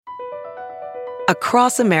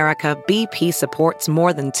Across America, BP supports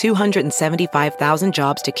more than 275,000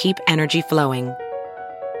 jobs to keep energy flowing.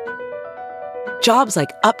 Jobs like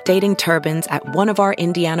updating turbines at one of our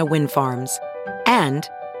Indiana wind farms and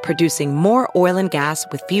producing more oil and gas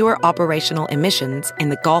with fewer operational emissions in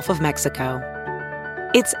the Gulf of Mexico.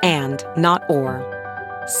 It's and, not or.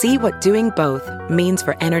 See what doing both means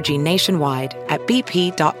for energy nationwide at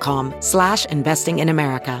bp.com/investing in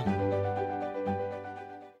America.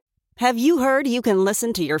 Have you heard you can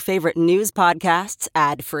listen to your favorite news podcasts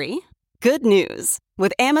ad-free? Good news.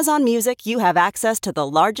 With Amazon Music, you have access to the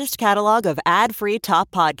largest catalog of ad-free top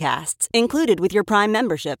podcasts included with your Prime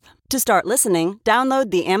membership. To start listening, download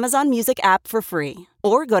the Amazon Music app for free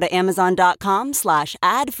or go to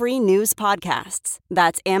amazon.com/ad-free news podcasts.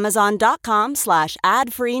 That's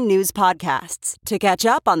amazon.com/ad-free news podcasts to catch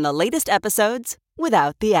up on the latest episodes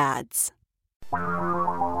without the ads.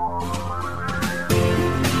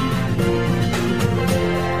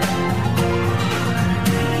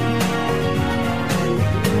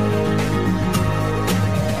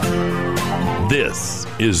 This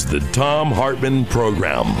is the Thom Hartmann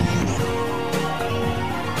Program.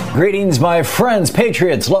 Greetings, my friends,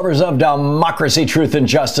 patriots, lovers of democracy, truth, and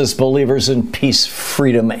justice, believers in peace,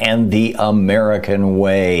 freedom, and the American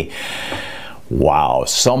way. Wow,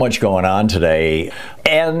 so much going on today.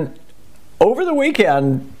 And over the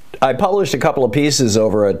weekend, I published a couple of pieces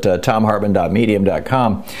over at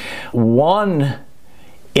thomhartmann.medium.com. One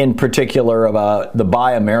in particular about the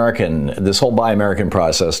Buy American, this whole Buy American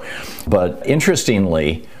process. But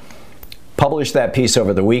interestingly, published that piece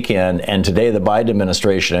over the weekend, and today the Biden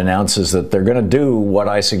administration announces that they're going to do what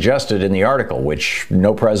I suggested in the article, which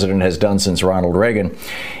no president has done since Ronald Reagan.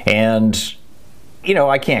 And, you know,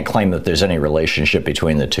 I can't claim that there's any relationship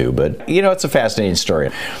between the two, but, you know, it's a fascinating story.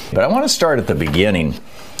 But I want to start at the beginning,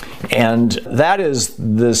 and that is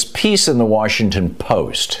this piece in the Washington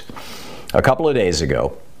Post a couple of days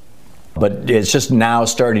ago, but it's just now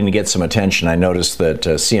starting to get some attention. I noticed that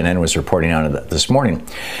CNN was reporting on it this morning,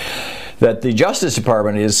 that the Justice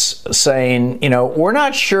Department is saying, you know, we're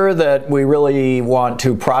not sure that we really want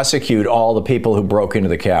to prosecute all the people who broke into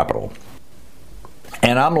the Capitol.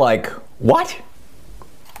 And I'm like, what?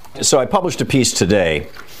 So I published a piece today,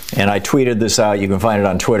 and I tweeted this out. You can find it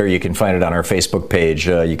on Twitter. You can find it on our Facebook page.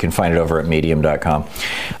 You can find it over at medium.com.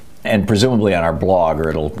 And presumably on our blog,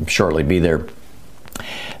 or it'll shortly be there,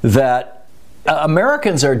 that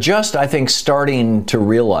Americans are just, I think, starting to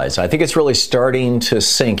realize, I think it's really starting to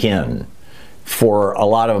sink in for a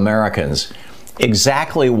lot of Americans,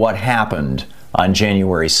 exactly what happened on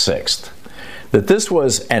January 6th. That this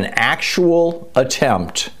was an actual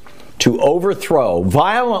attempt to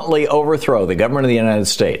violently overthrow the government of the United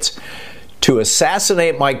States, to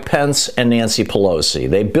assassinate Mike Pence and Nancy Pelosi.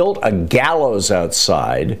 They built a gallows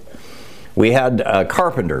outside. We had a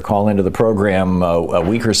carpenter call into the program a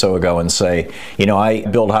week or so ago and say, you know, I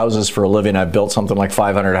build houses for a living. I've built something like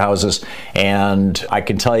 500 houses, and I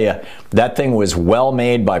can tell you that thing was well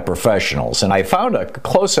made by professionals. And I found a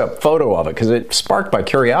close-up photo of it because it sparked my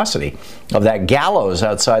curiosity, of that gallows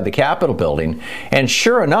outside the Capitol building. And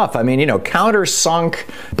sure enough, I mean, you know, countersunk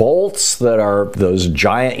bolts that are those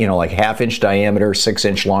giant, you know, like half-inch diameter,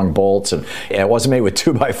 6-inch long bolts. And it wasn't made with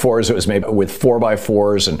 2x4s, it was made with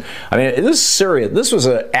 4x4s. And I mean, this is serious. This was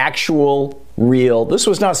an actual, real, this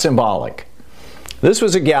was not symbolic. This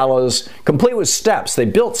was a gallows complete with steps. They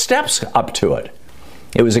built steps up to it.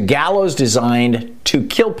 It was a gallows designed to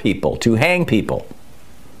kill people, to hang people.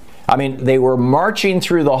 I mean, they were marching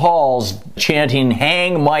through the halls chanting,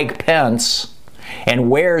 "Hang Mike Pence," and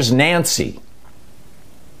 "Where's Nancy?"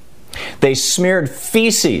 They smeared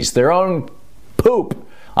feces, their own poop,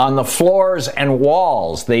 on the floors and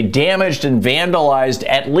walls. They damaged and vandalized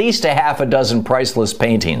at least a half a dozen priceless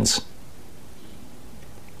paintings.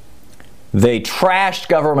 They trashed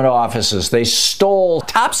government offices. They stole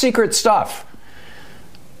top secret stuff.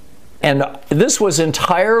 And this was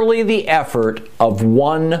entirely the effort of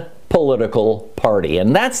one political party.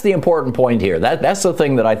 And that's the important point here. That's the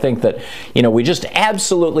thing that I think that, you know, we just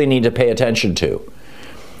absolutely need to pay attention to.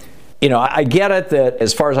 You know, I get it that,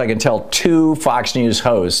 as far as I can tell, two Fox News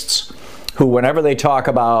hosts who, whenever they talk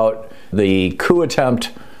about the coup attempt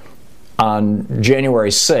on January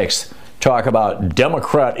 6th, talk about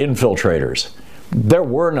Democrat infiltrators. There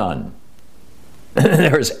were none.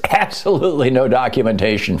 There's absolutely no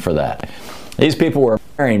documentation for that. These people were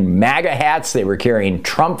wearing MAGA hats. They were carrying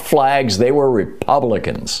Trump flags. They were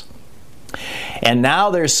Republicans. And now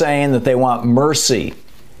they're saying that they want mercy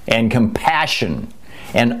and compassion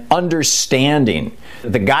and understanding.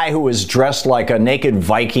 The guy who was dressed like a naked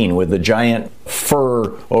Viking with the giant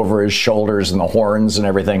fur over his shoulders and the horns and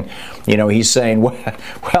everything, he's saying,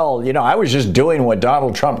 well, I was just doing what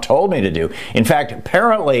Donald Trump told me to do. In fact,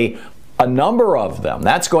 apparently, a number of them,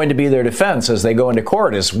 that's going to be their defense as they go into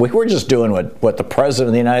court, is we were just doing what the President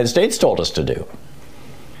of the United States told us to do.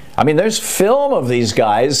 I mean, there's film of these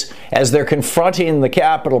guys as they're confronting the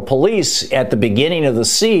Capitol Police at the beginning of the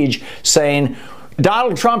siege saying,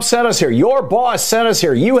 Donald Trump sent us here. Your boss sent us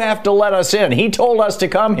here. You have to let us in. He told us to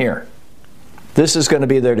come here. This is going to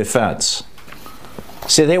be their defense.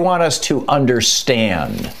 See, they want us to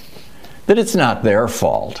understand that it's not their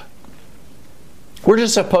fault. We're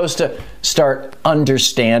just supposed to start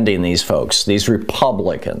understanding these folks, these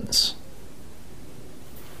Republicans.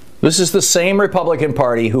 This is the same Republican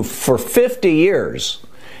Party who, for 50 years,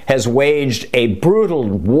 has waged a brutal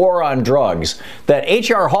war on drugs that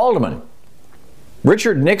H.R. Haldeman,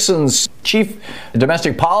 Richard Nixon's chief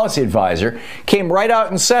domestic policy advisor, came right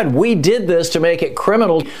out and said, we did this to make it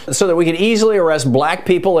criminal so that we could easily arrest black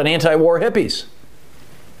people and anti-war hippies.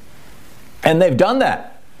 And they've done that.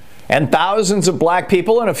 And thousands of black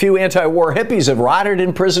people and a few anti-war hippies have rotted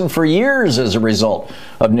in prison for years as a result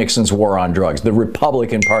of Nixon's war on drugs, the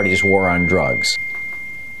Republican Party's war on drugs.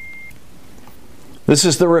 This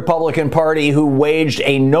is the Republican Party who waged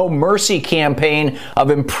a no mercy campaign of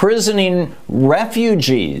imprisoning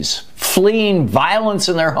refugees fleeing violence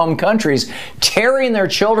in their home countries, tearing their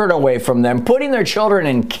children away from them, putting their children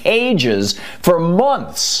in cages for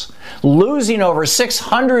months, losing over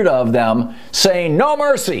 600 of them, saying no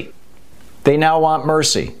mercy. They now want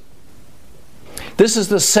mercy. This is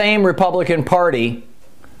the same Republican Party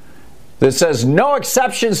that says no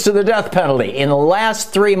exceptions to the death penalty. In the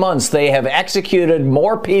last 3 months, they have executed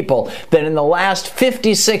more people than in the last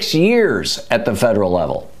 56 years at the federal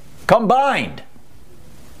level, combined.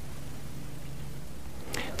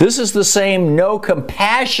 This is the same no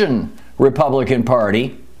compassion Republican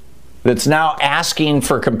Party that's now asking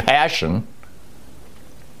for compassion,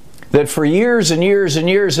 that for years and years and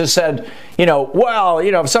years has said,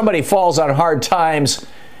 if somebody falls on hard times,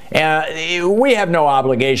 we have no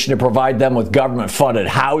obligation to provide them with government-funded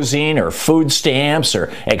housing or food stamps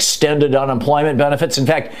or extended unemployment benefits. In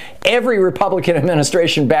fact, every Republican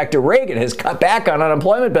administration back to Reagan has cut back on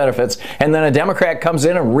unemployment benefits, and then a Democrat comes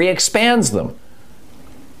in and re-expands them.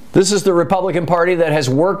 This is the Republican Party that has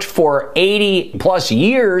worked for 80-plus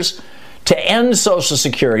years to end Social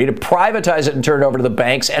Security, to privatize it and turn it over to the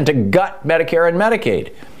banks, and to gut Medicare and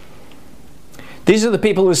Medicaid. These are the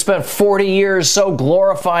people who spent 40 years so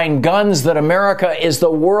glorifying guns that America is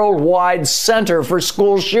the worldwide center for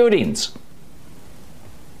school shootings.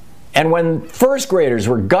 And when first graders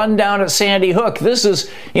were gunned down at Sandy Hook, this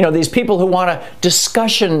is, these people who want a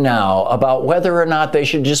discussion now about whether or not they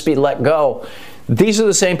should just be let go. These are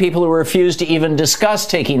the same people who refuse to even discuss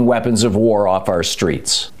taking weapons of war off our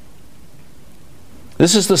streets.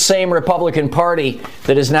 This is the same Republican Party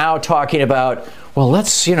that is now talking about, well,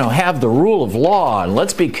 let's, have the rule of law, and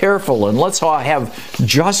let's be careful, and let's all have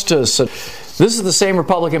justice. This is the same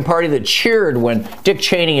Republican Party that cheered when Dick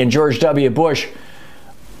Cheney and George W. Bush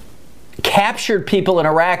captured people in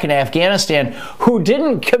Iraq and Afghanistan who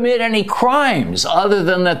didn't commit any crimes other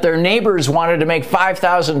than that their neighbors wanted to make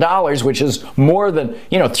 $5,000, which is more than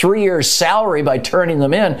 3 years' salary, by turning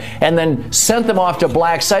them in, and then sent them off to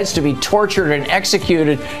black sites to be tortured and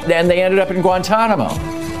executed, and they ended up in Guantanamo.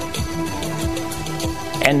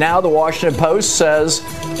 And now the Washington Post says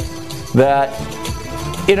that,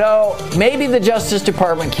 maybe the Justice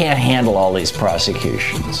Department can't handle all these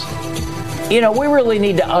prosecutions. We really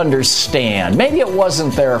need to understand. Maybe it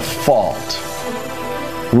wasn't their fault.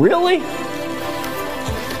 Really?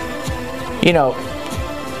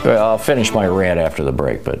 I'll finish my rant after the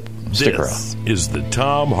break, but stick around. This is the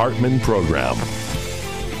Thom Hartmann Program.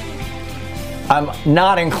 I'm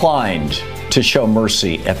not inclined to show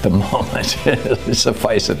mercy at the moment,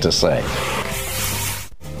 suffice it to say.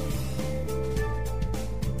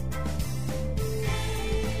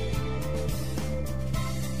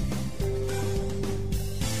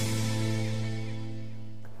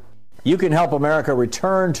 You can help America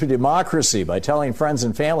return to democracy by telling friends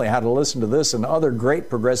and family how to listen to this and other great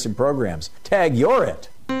progressive programs. Tag You're It.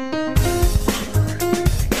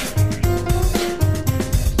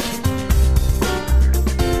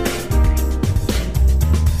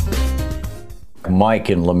 Mike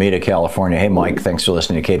in Lomita, California. Hey, Mike, thanks for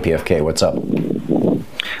listening to KPFK. What's up?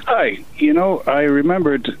 Hi. I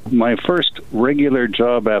remembered my first regular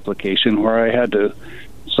job application where I had to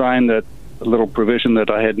sign that little provision that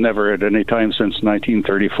I had never at any time since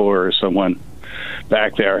 1934 or someone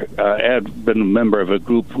back there, had been a member of a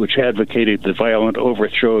group which advocated the violent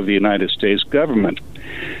overthrow of the United States government.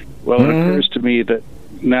 Well, it occurs to me that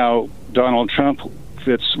now Donald Trump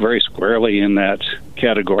fits very squarely in that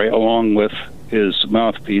category, along with his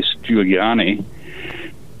mouthpiece, Giuliani,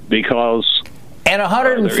 because... And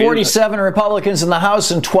 147 Republicans in the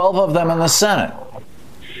House and 12 of them in the Senate.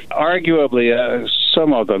 Arguably,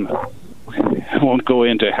 some of them, I won't go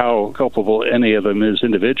into how culpable any of them is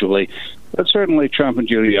individually, but certainly Trump and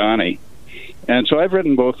Giuliani. And so I've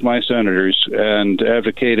written both my senators and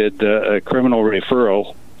advocated a criminal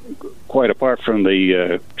referral, quite apart from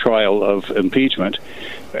the trial of impeachment,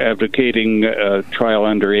 advocating a trial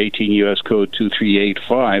under 18 U.S. Code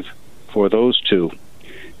 2385 for those two,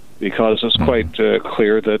 because it's quite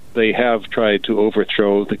clear that they have tried to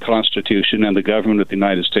overthrow the Constitution and the government of the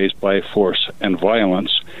United States by force and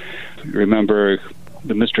violence. Remember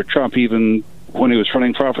that Mr. Trump, even when he was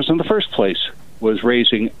running for office in the first place, was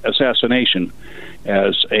raising assassination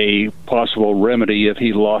as a possible remedy if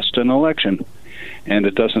he lost an election. And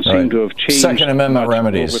it doesn't seem to have changed. Second Amendment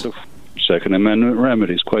remedies. Second Amendment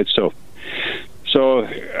remedies, quite so. So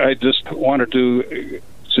I just wanted to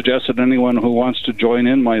suggest that anyone who wants to join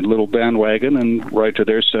in my little bandwagon and write to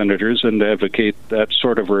their senators and advocate that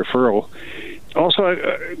sort of referral. Also,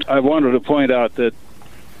 I wanted to point out that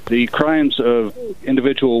the crimes of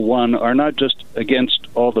individual one are not just against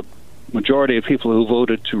all the majority of people who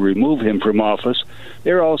voted to remove him from office.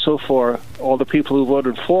 They're also for all the people who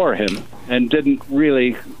voted for him and didn't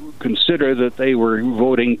really consider that they were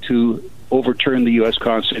voting to overturn the U.S.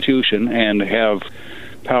 Constitution and have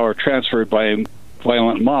power transferred by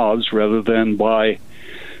violent mobs rather than by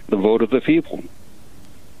the vote of the people.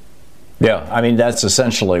 Yeah, I mean, that's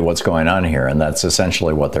essentially what's going on here, and that's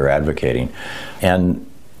essentially what they're advocating. And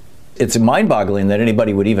it's mind-boggling that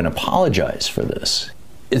anybody would even apologize for this.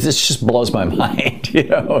 This just blows my mind,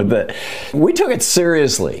 that we took it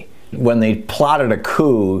seriously when they plotted a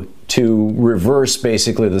coup to reverse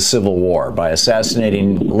basically the Civil War by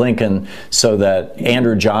assassinating Lincoln so that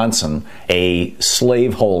Andrew Johnson, a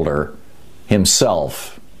slaveholder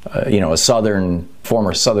himself, a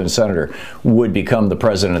former Southern senator, would become the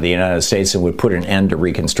president of the United States and would put an end to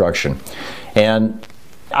Reconstruction. And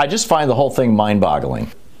I just find the whole thing mind-boggling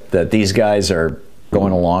that these guys are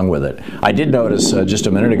going along with it. I did notice just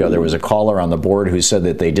a minute ago there was a caller on the board who said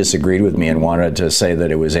that they disagreed with me and wanted to say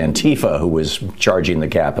that it was Antifa who was charging the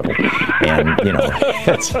Capitol. And,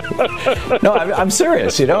 no, I'm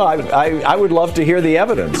serious. I would love to hear the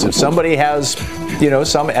evidence. If somebody has,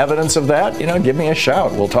 some evidence of that, give me a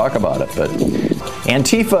shout. We'll talk about it. But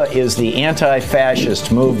Antifa is the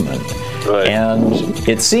anti-fascist movement. Right. And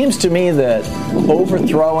it seems to me that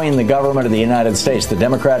overthrowing the government of the United States, the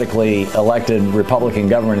democratically elected Republican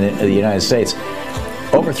government of the United States,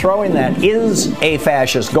 overthrowing that is a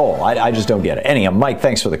fascist goal. I just don't get it. Anyhow, Mike,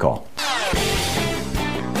 thanks for the call.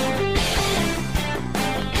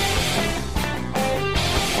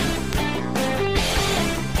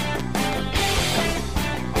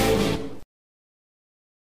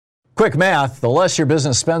 Quick math, the less your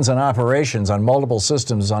business spends on operations, on multiple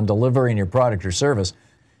systems, on delivering your product or service,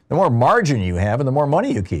 the more margin you have and the more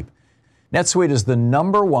money you keep. NetSuite is the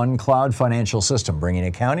 #1 cloud financial system, bringing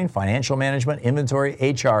accounting, financial management, inventory,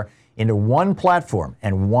 HR into one platform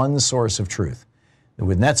and one source of truth.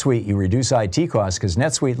 With NetSuite, you reduce IT costs because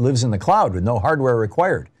NetSuite lives in the cloud with no hardware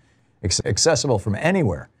required, accessible from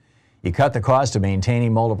anywhere. You cut the cost of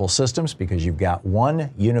maintaining multiple systems because you've got one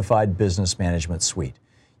unified business management suite.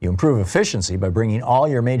 You improve efficiency by bringing all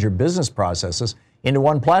your major business processes into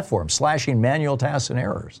one platform, slashing manual tasks and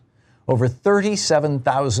errors. Over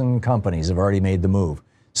 37,000 companies have already made the move.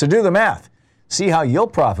 So do the math. See how you'll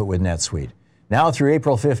profit with NetSuite. Now through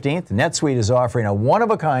April 15th, NetSuite is offering a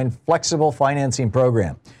one-of-a-kind flexible financing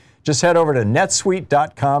program. Just head over to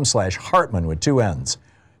netsuite.com/Hartman with 2 N's.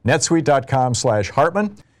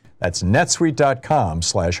 netsuite.com/Hartman. That's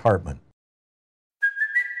netsuite.com/Hartman.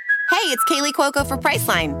 Hey, it's Kaylee Cuoco for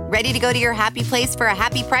Priceline. Ready to go to your happy place for a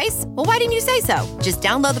happy price? Well, why didn't you say so? Just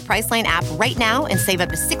download the Priceline app right now and save up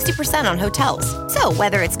to 60% on hotels. So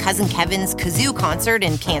whether it's Cousin Kevin's Kazoo Concert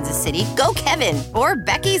in Kansas City, go Kevin, or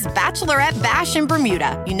Becky's Bachelorette Bash in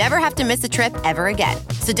Bermuda, you never have to miss a trip ever again.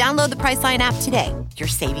 So download the Priceline app today. Your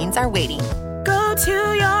savings are waiting. Go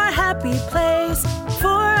to your happy place for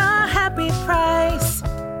a happy price.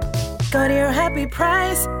 Go to your happy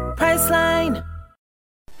price, Priceline.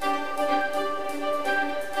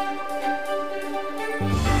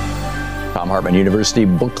 Thom Hartmann University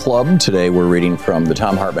Book Club. Today we're reading from the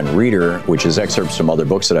Thom Hartmann Reader, which is excerpts from other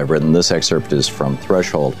books that I've written. This excerpt is from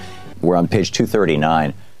Threshold. We're on page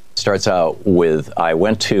 239. starts out with, I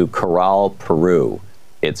went to Corral, Peru.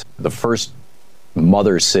 It's the first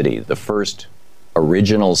mother city, the first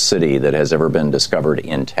original city that has ever been discovered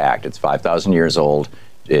intact. It's 5,000 years old.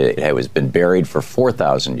 It has been buried for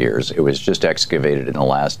 4,000 years. It was just excavated in the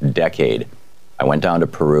last decade. I went down to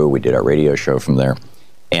Peru. We did our radio show from there.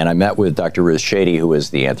 And I met with Dr. Ruth Shady, who is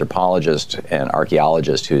the anthropologist and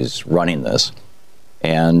archaeologist who's running this.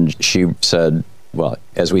 And she said, well,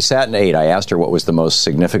 as we sat and ate, I asked her what was the most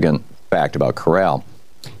significant fact about Corral.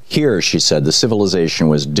 Here, she said, the civilization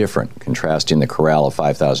was different, contrasting the Corral of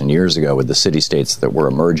 5,000 years ago with the city-states that were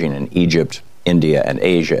emerging in Egypt, India, and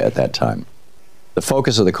Asia at that time. The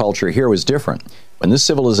focus of the culture here was different. When this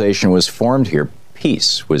civilization was formed here,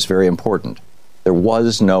 peace was very important. There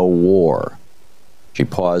was no war. She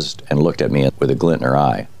paused and looked at me with a glint in her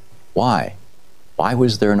eye. Why? Why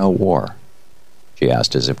was there no war? She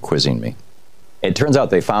asked as if quizzing me. It turns out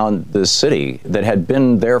they found this city that had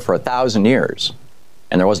been there for 1,000 years,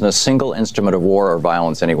 and there wasn't a single instrument of war or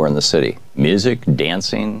violence anywhere in the city. Music,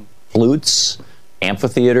 dancing, flutes,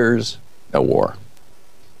 amphitheaters, no war.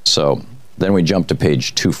 So then we jump to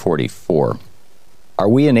page 244. Are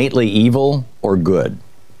we innately evil or good,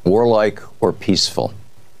 warlike or peaceful?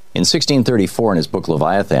 In 1634, in his book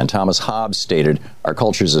Leviathan, Thomas Hobbes stated our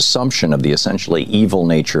culture's assumption of the essentially evil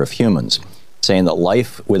nature of humans, saying that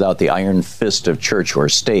life without the iron fist of church or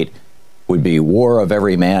state would be war of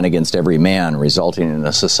every man against every man, resulting in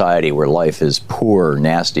a society where life is poor,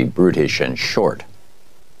 nasty, brutish, and short.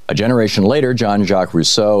 A generation later, Jean-Jacques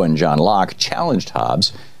Rousseau and John Locke challenged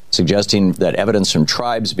Hobbes, suggesting that evidence from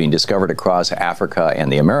tribes being discovered across Africa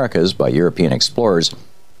and the Americas by European explorers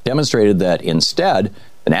demonstrated that instead,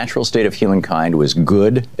 the natural state of humankind was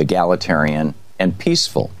good, egalitarian, and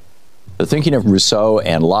peaceful. The thinking of Rousseau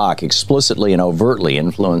and Locke explicitly and overtly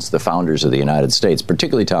influenced the founders of the United States,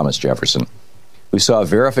 particularly Thomas Jefferson, who saw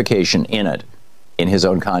verification in it in his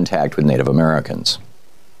own contact with Native Americans.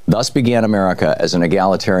 Thus began America as an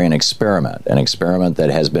egalitarian experiment, an experiment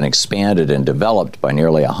that has been expanded and developed by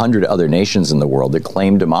nearly 100 other nations in the world that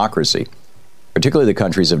claim democracy, particularly the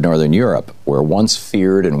countries of Northern Europe, where once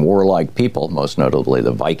feared and warlike people, most notably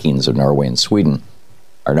the Vikings of Norway and Sweden,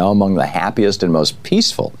 are now among the happiest and most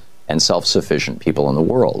peaceful and self-sufficient people in the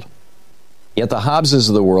world. Yet the Hobbeses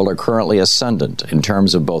of the world are currently ascendant in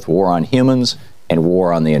terms of both war on humans and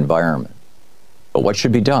war on the environment. But what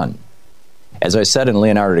should be done? As I said in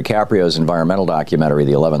Leonardo DiCaprio's environmental documentary,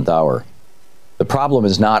 The 11th Hour, the problem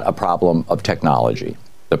is not a problem of technology.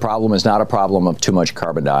 The problem is not a problem of too much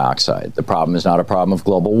carbon dioxide. The problem is not a problem of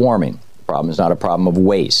global warming. The problem is not a problem of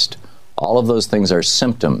waste. All of those things are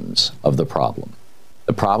symptoms of the problem.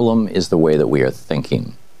 The problem is the way that we are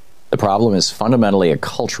thinking. The problem is fundamentally a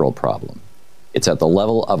cultural problem. It's at the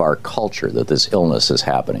level of our culture that this illness is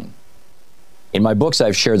happening. In my books,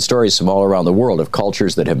 I've shared stories from all around the world of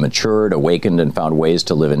cultures that have matured, awakened, and found ways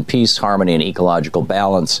to live in peace, harmony, and ecological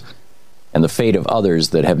balance, and the fate of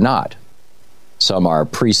others that have not. Some are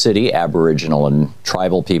pre-city Aboriginal and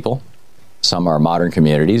tribal people. Some are modern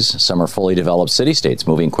communities. Some are fully developed city-states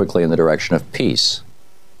moving quickly in the direction of peace.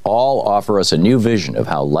 All offer us a new vision of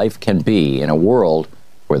how life can be in a world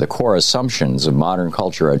where the core assumptions of modern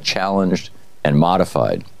culture are challenged and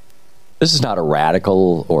modified. This is not a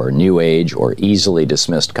radical or new age or easily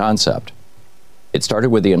dismissed concept. It started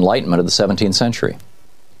with the Enlightenment of the 17th century.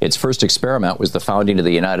 Its first experiment was the founding of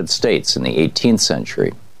the United States in the 18th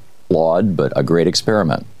century. Flawed, but a great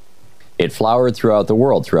experiment. It flowered throughout the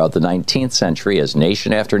world throughout the 19th century as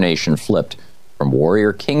nation after nation flipped from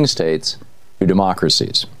warrior king states to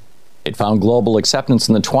democracies. It found global acceptance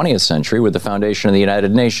in the 20th century with the foundation of the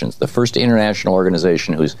United Nations, the first international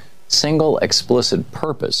organization whose single explicit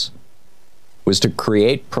purpose was to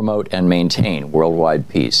create, promote, and maintain worldwide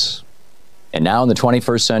peace. And now in the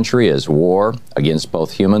 21st century, as war against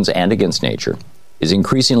both humans and against nature is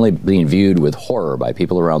increasingly being viewed with horror by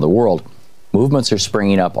people around the world, movements are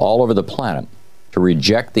springing up all over the planet to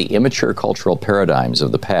reject the immature cultural paradigms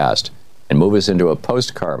of the past and move us into a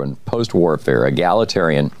post-carbon, post-warfare,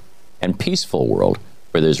 egalitarian, and peaceful world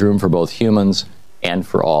where there's room for both humans and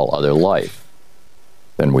for all other life.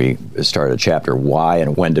 Then we start a chapter, Why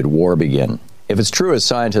and When Did War Begin? If it's true, as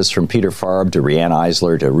scientists from Peter Farb to Rianne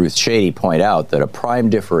Eisler to Ruth Shady point out, that a prime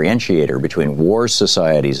differentiator between war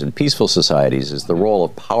societies and peaceful societies is the role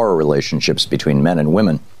of power relationships between men and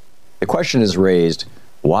women, the question is raised,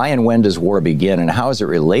 why and when does war begin, and how is it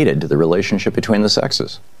related to the relationship between the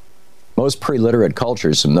sexes? Most pre-literate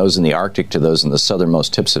cultures, from those in the Arctic to those in the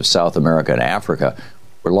southernmost tips of South America and Africa,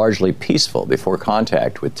 were largely peaceful before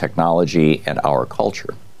contact with technology and our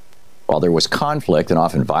culture. While there was conflict, and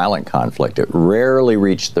often violent conflict, it rarely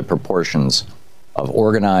reached the proportions of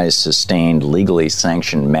organized, sustained, legally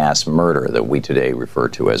sanctioned mass murder that we today refer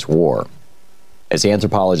to as war. As the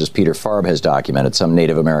anthropologist Peter Farb has documented, some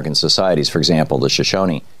Native American societies, for example, the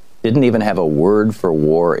Shoshone, didn't even have a word for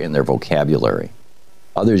war in their vocabulary.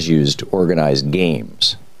 Others used organized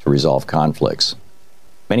games to resolve conflicts.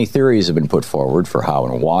 Many theories have been put forward for how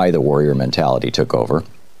and why the warrior mentality took over,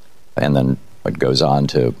 and then what goes on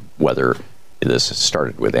to whether this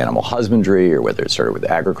started with animal husbandry or whether it started with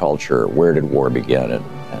agriculture, or where did war begin,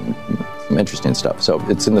 and some interesting stuff. So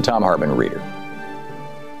it's in the Thom Hartmann Reader.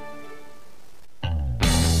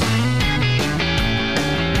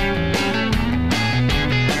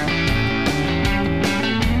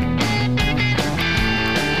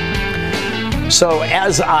 So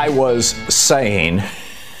as I was saying,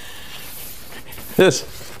 this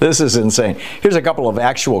is insane. Here's a couple of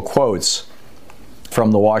actual quotes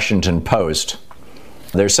from the Washington Post.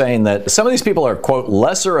 They're saying that some of these people are, quote,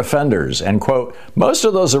 lesser offenders, and, quote, most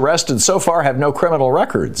of those arrested so far have no criminal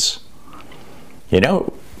records. You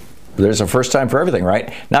know, there's a first time for everything,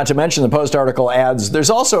 right? Not to mention the Post article adds, there's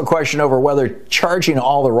also a question over whether charging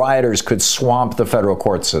all the rioters could swamp the federal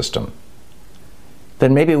court system.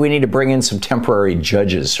 Then maybe we need to bring in some temporary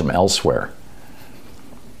judges from elsewhere.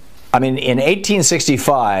 I mean, in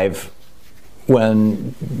 1865,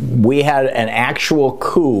 when we had an actual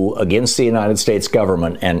coup against the United States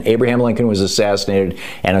government and Abraham Lincoln was assassinated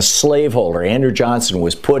and a slaveholder, Andrew Johnson,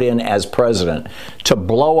 was put in as president to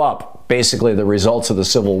blow up basically the results of the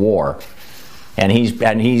Civil War. And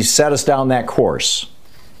he set us down that course.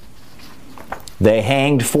 They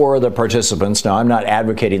hanged 4 of the participants. Now, I'm not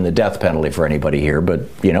advocating the death penalty for anybody here, but,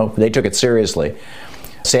 you know, they took it seriously.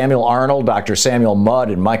 Samuel Arnold, Dr. Samuel Mudd,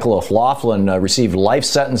 and Michael O'Flaughlin received life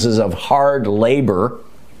sentences of hard labor.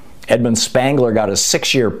 Edmund Spangler got a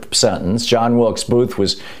 6-year sentence. John Wilkes Booth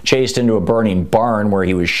was chased into a burning barn where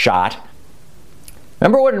he was shot.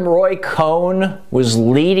 Remember when Roy Cohn was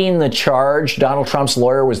leading the charge, Donald Trump's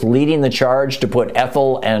lawyer was leading the charge to put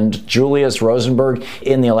Ethel and Julius Rosenberg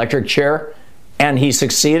in the electric chair? And he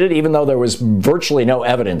succeeded, even though there was virtually no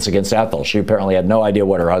evidence against Ethel. She apparently had no idea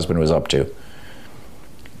what her husband was up to.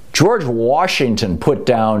 George Washington put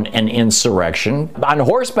down an insurrection on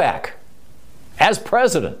horseback as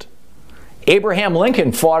president. Abraham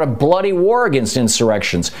Lincoln fought a bloody war against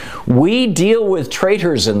insurrections. We deal with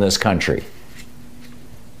traitors in this country.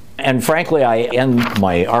 And frankly, I end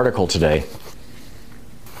my article today.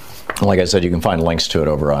 Like I said, you can find links to it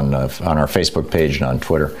over on our Facebook page and on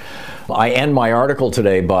Twitter. I end my article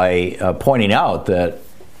today by pointing out that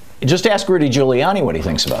just ask Rudy Giuliani what he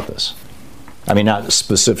thinks about this. I mean, not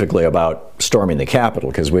specifically about storming the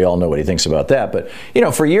Capitol, because we all know what he thinks about that. But, you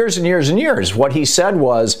know, for years and years and years, what he said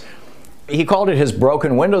was, he called it his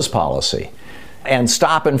broken windows policy and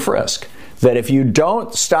stop and frisk. That if you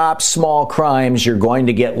don't stop small crimes, you're going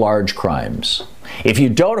to get large crimes. If you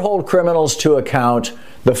don't hold criminals to account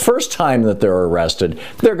the first time that they're arrested,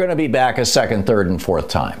 they're going to be back a second, third, and fourth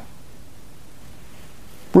time.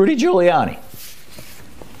 Rudy Giuliani.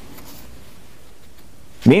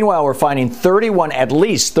 Meanwhile, we're finding at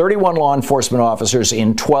least 31 law enforcement officers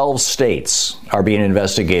in 12 states are being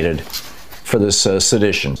investigated for this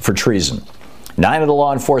sedition, for treason. 9 of the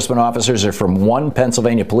law enforcement officers are from 1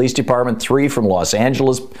 Pennsylvania police department, 3 from Los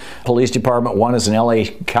Angeles Police Department, 1 is an LA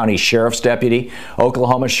County Sheriff's deputy,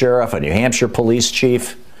 Oklahoma Sheriff, a New Hampshire police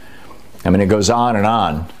chief. I mean, it goes on and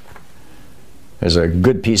on. There's a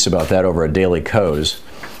good piece about that over at Daily Kos.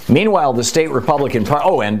 Meanwhile, the state Republican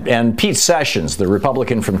Party, and Pete Sessions, the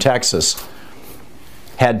Republican from Texas,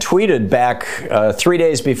 had tweeted back 3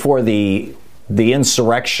 days before the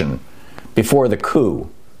insurrection, before the coup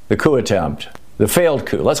attempt, the failed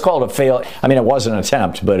coup. Let's call it a fail. I mean, it was an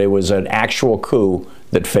attempt, but it was an actual coup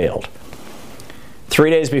that failed. 3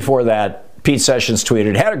 days before that, Pete Sessions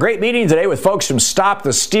tweeted, "Had a great meeting today with folks from Stop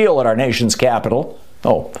the Steal at our nation's capital."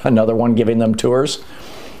 Oh, another one giving them tours.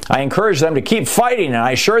 "I encouraged them to keep fighting, and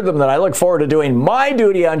I assured them that I look forward to doing my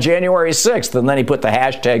duty on January 6th. And then he put the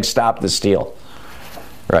hashtag Stop the Steal.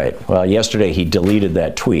 Right. Well, yesterday he deleted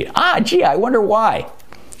that tweet. Gee, I wonder why.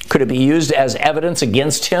 Could it be used as evidence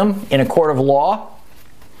against him in a court of law?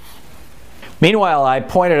 Meanwhile, I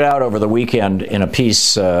pointed out over the weekend in a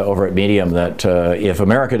piece over at Medium that if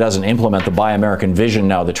America doesn't implement the Buy American vision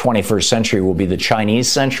now, the 21st century will be the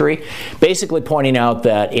Chinese century. Basically pointing out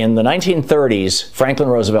that in the 1930s, Franklin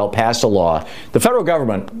Roosevelt passed a law. The federal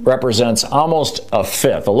government represents almost a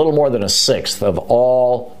fifth, a little more than a sixth of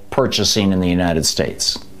all purchasing in the United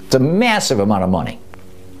States. It's a massive amount of money.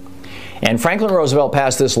 And Franklin Roosevelt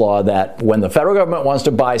passed this law that when the federal government wants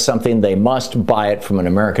to buy something, they must buy it from an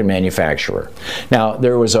American manufacturer. Now,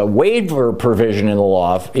 there was a waiver provision in the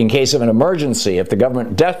law in case of an emergency. If the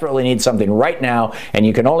government desperately needs something right now and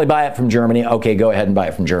you can only buy it from Germany, okay, go ahead and buy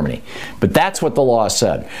it from Germany. But that's what the law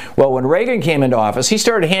said. Well, when Reagan came into office, he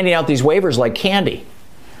started handing out these waivers like candy,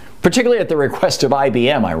 particularly at the request of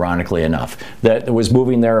IBM, ironically enough, that was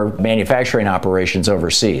moving their manufacturing operations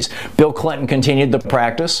overseas. Bill Clinton continued the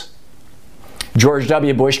practice. George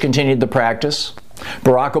W. Bush continued the practice.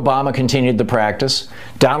 Barack Obama continued the practice.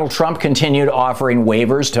 Donald Trump continued offering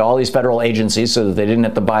waivers to all these federal agencies so that they didn't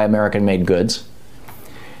have to buy American-made goods.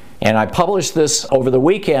 And I published this over the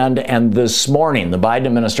weekend, and this morning the Biden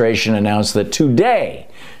administration announced that today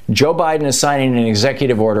Joe Biden is signing an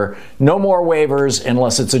executive order, no more waivers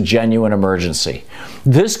unless it's a genuine emergency.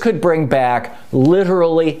 This could bring back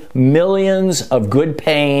literally millions of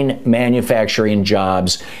good-paying manufacturing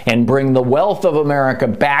jobs and bring the wealth of America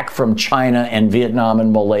back from China and Vietnam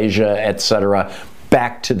and Malaysia, etc.,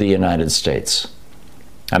 back to the United States.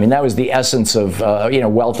 I mean, that was the essence of,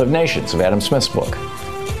 Wealth of Nations, of Adam Smith's book.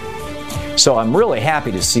 So I'm really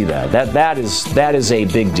happy to see that. That is a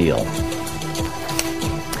big deal.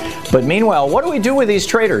 But meanwhile, what do we do with these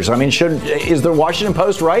traitors? I mean, is the Washington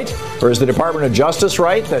Post right? Or is the Department of Justice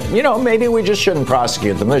right that, maybe we just shouldn't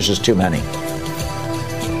prosecute them? There's just too many.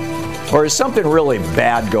 Or is something really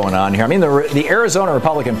bad going on here? I mean, the Arizona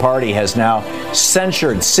Republican Party has now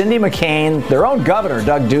censured Cindy McCain, their own governor,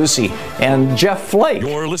 Doug Ducey, and Jeff Flake.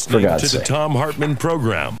 You're listening to the Thom Hartmann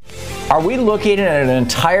Program. Are we looking at an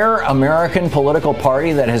entire American political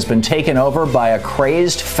party that has been taken over by a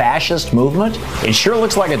crazed fascist movement? It sure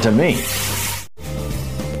looks like it to me.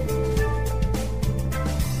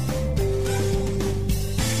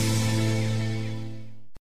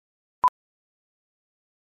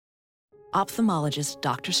 Ophthalmologist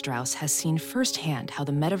Dr. Strauss has seen firsthand how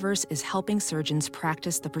the metaverse is helping surgeons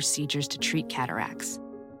practice the procedures to treat cataracts.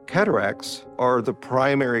 Cataracts are the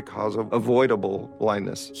primary cause of avoidable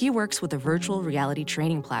blindness. He works with a virtual reality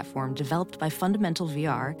training platform developed by Fundamental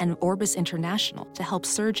VR and Orbis International to help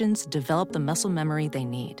surgeons develop the muscle memory they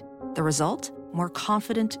need. The result? More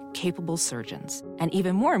confident, capable surgeons. And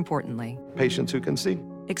even more importantly, patients who can see.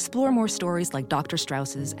 Explore more stories like Dr.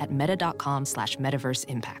 Strauss's at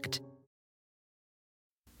meta.com/metaverseimpact.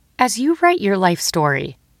 As you write your life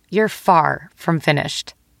story, you're far from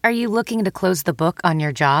finished. Are you looking to close the book on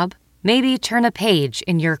your job? Maybe turn a page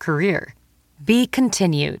in your career? Be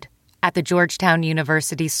continued at the Georgetown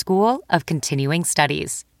University School of Continuing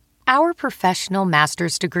Studies. Our professional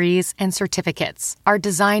master's degrees and certificates are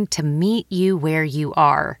designed to meet you where you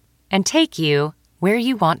are and take you where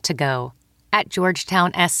you want to go. At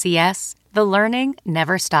Georgetown SCS, the learning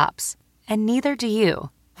never stops, and neither do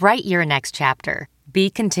you. Write your next chapter. Be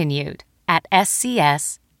continued at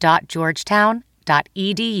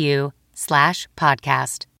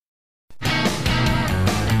scs.georgetown.edu/podcast.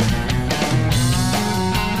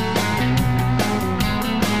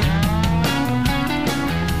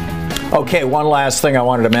 Okay, one last thing I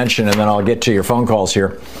wanted to mention, and then I'll get to your phone calls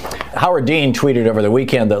here. Howard Dean tweeted over the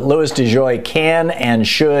weekend that Louis DeJoy can and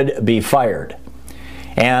should be fired,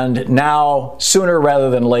 and now sooner rather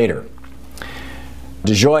than later.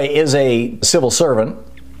 DeJoy is a civil servant,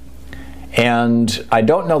 and I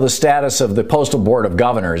don't know the status of the Postal Board of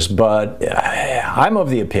Governors, but I'm of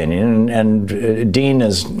the opinion, and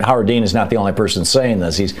Howard Dean is not the only person saying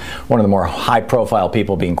this. He's one of the more high-profile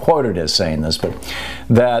people being quoted as saying this, but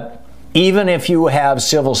that even if you have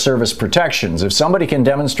civil service protections, if somebody can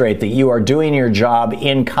demonstrate that you are doing your job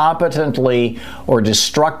incompetently or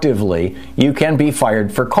destructively, you can be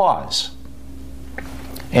fired for cause.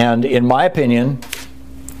 And in my opinion,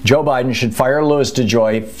 Joe Biden should fire Louis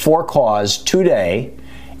DeJoy for cause today,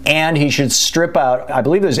 and he should strip out, I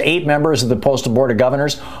believe there's 8 members of the Postal Board of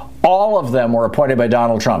Governors. All of them were appointed by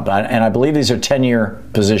Donald Trump, and I believe these are 10-year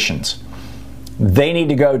positions. They need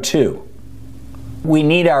to go too. We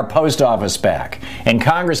need our post office back, and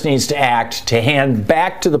Congress needs to act to hand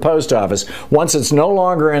back to the post office, once it's no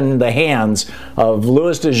longer in the hands of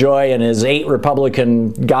Louis DeJoy and his 8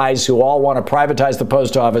 Republican guys who all want to privatize the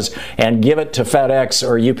post office and give it to FedEx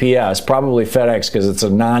or UPS, probably FedEx because it's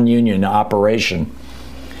a non-union operation.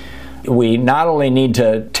 We not only need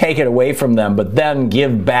to take it away from them, but then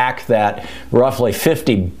give back that roughly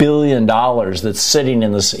 $50 billion that's sitting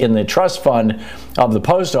in the trust fund of the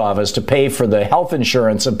post office to pay for the health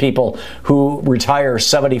insurance of people who retire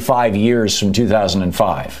 75 years from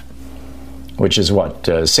 2005, which is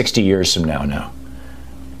 60 years from now.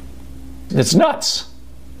 It's nuts.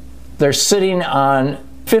 They're sitting on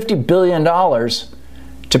 $50 billion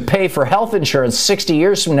to pay for health insurance 60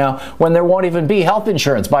 years from now when there won't even be health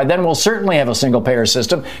insurance. By then, we'll certainly have a single-payer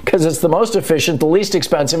system because it's the most efficient, the least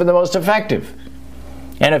expensive, and the most effective.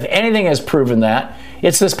 And if anything has proven that,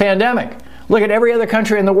 it's this pandemic. Look at every other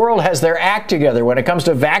country in the world has their act together when it comes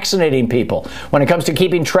to vaccinating people, when it comes to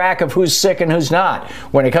keeping track of who's sick and who's not,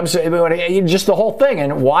 when it comes to just the whole thing.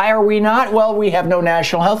 And why are we not? Well, we have no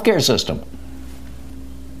national health care system.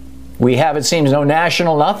 We have, it seems, no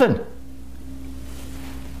national nothing.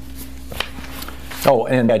 Oh,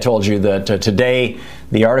 and I told you that today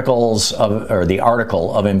the article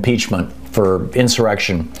of impeachment for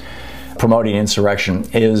insurrection, promoting insurrection,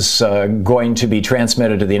 is going to be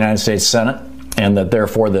transmitted to the United States Senate, and that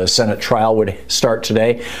therefore the Senate trial would start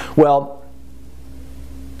today. Well,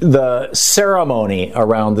 the ceremony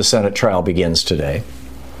around the Senate trial begins today.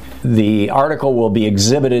 The article will be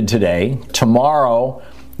exhibited today. Tomorrow,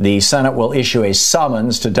 the Senate will issue a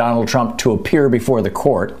summons to Donald Trump to appear before the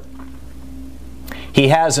court. He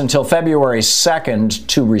has until February 2nd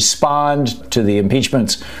to respond to the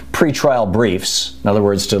impeachment's pretrial briefs, in other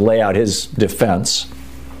words, to lay out his defense.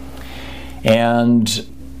 And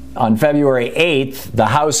on February 8th, the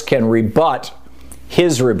House can rebut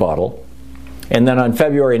his rebuttal. And then on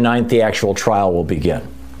February 9th, the actual trial will begin.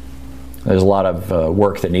 There's a lot of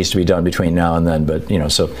work that needs to be done between now and then, but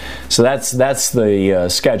so that's the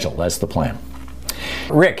schedule. That's the plan.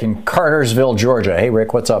 Rick in Cartersville, Georgia. Hey,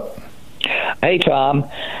 Rick, what's up? Hey, Tom.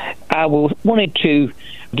 I wanted to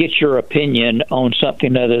get your opinion on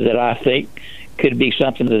something other that I think could be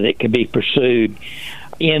something that could be pursued.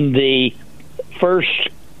 In the first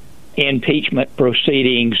impeachment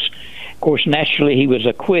proceedings, of course, naturally he was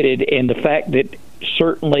acquitted, and the fact that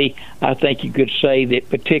certainly I think you could say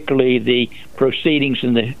that particularly the proceedings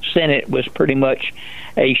in the Senate was pretty much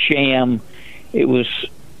a sham. It was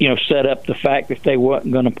set up the fact that they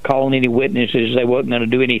weren't going to call any witnesses, they weren't going to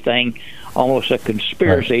do anything, almost a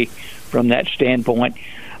conspiracy from that standpoint.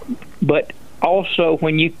 But also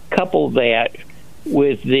when you couple that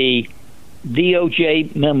with the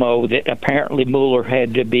DOJ memo that apparently Mueller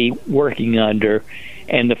had to be working under,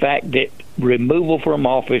 and the fact that removal from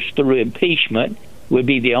office through impeachment would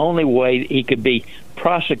be the only way that he could be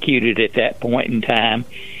prosecuted at that point in time,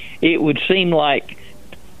 it would seem like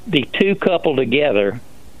the two coupled together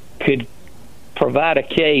could provide a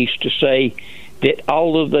case to say that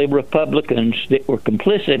all of the Republicans that were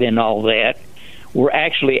complicit in all that were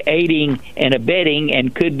actually aiding and abetting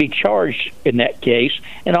and could be charged in that case,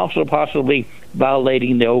 and also possibly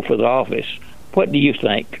violating the oath of office. What do you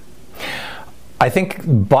think? I think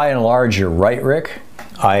by and large you're right, Rick.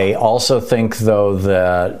 I also think, though,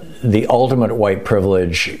 that the ultimate white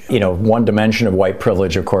privilege, one dimension of white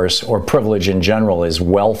privilege, of course, or privilege in general, is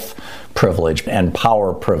wealth privilege and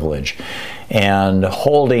power privilege. And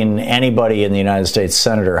holding anybody in the United States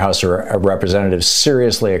Senate or House of Representatives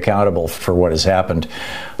seriously accountable for what has happened,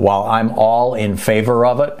 while I'm all in favor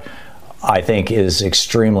of it, I think is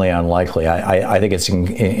extremely unlikely. I think it's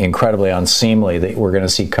incredibly unseemly that we're going to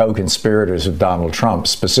see co-conspirators of Donald Trump,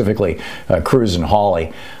 specifically Cruz and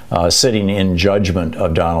Hawley, sitting in judgment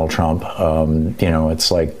of Donald Trump.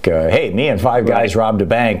 It's like, hey, me and five guys robbed a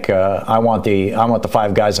bank. I want the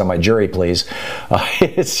five guys on my jury, please.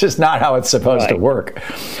 It's just not how it's supposed to work.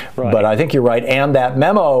 Right. But I think you're right. And that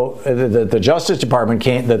memo that the Justice Department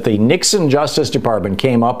the Nixon Justice Department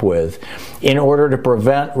came up with in order to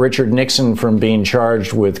prevent Richard Nixon from being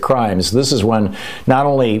charged with crimes. This is when not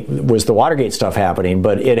only was the Watergate stuff happening,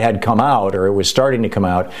 but it had come out, or it was starting to come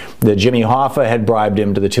out, that Jimmy Hoffa had bribed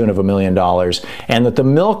him to the tune of $1 million, and that the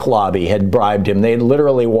milk lobby had bribed him. They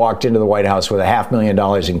literally walked into the White House with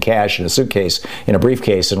 $500,000 in cash in a suitcase, in a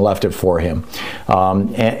briefcase, and left it for him.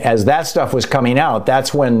 As that stuff was coming out,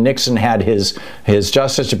 that's when Nixon had his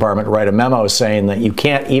Justice Department write a memo saying that you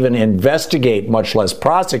can't even investigate, much less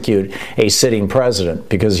prosecute, a sitting president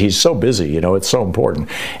because he's so busy, it's so important.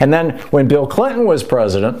 And then when Bill Clinton was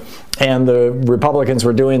president and the Republicans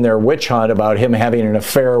were doing their witch hunt about him having an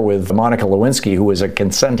affair with Monica Lewinsky, who was a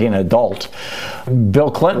consenting adult, Bill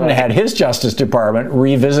Clinton had his Justice Department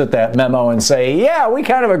revisit that memo and say, yeah, we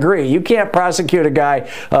kind of agree. You can't prosecute a guy,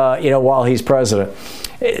 while he's president.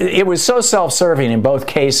 It was so self-serving in both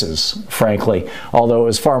cases, frankly, although it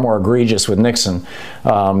was far more egregious with Nixon.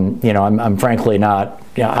 I'm frankly not,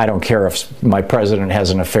 I don't care if my president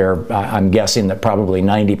has an affair. I'm guessing that probably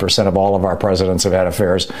 90% of all of our presidents have had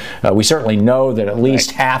affairs. We certainly know that at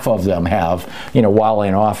least half of them have, while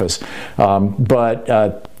in office.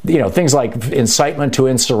 But things like incitement to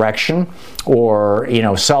insurrection or,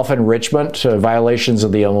 self-enrichment, violations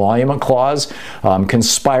of the emolument clause,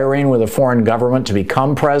 conspiring with a foreign government to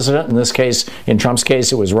become president. In this case, in Trump's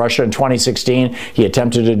case, it was Russia in 2016. He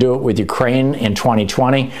attempted to do it with Ukraine in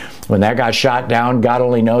 2020. When that got shot down, God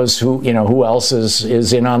only knows who else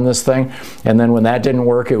is in on this thing. And then when that didn't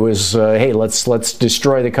work, it was, hey, let's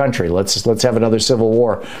destroy the country. Let's have another civil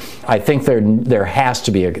war. I think there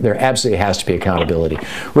absolutely has to be accountability.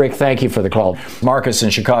 Rick, thank you for the call. Marcus in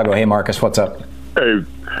Chicago. Hey, Marcus, what's up? Hey,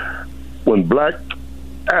 when black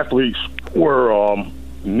athletes were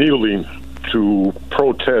kneeling to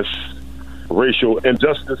protest racial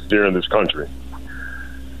injustice here in this country,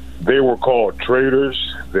 they were called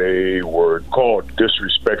traitors. They were called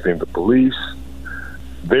disrespecting the police.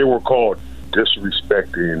 They were called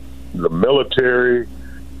disrespecting the military.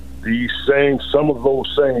 Some of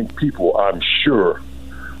those same people, I'm sure,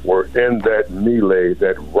 were in that melee,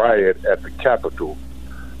 that riot at the Capitol,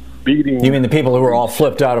 beating... You mean the people who were all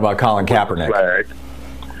flipped out about Colin Kaepernick? Flag.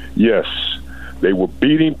 Yes. They were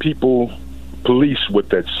beating police with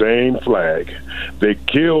that same flag. They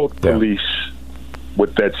killed police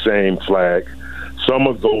with that same flag. Some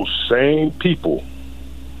of those same people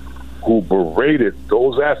who berated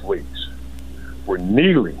those athletes were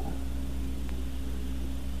kneeling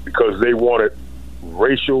because they wanted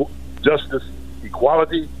racial justice,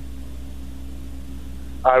 equality.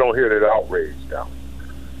 I don't hear that outrage now.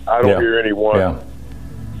 I don't hear anyone,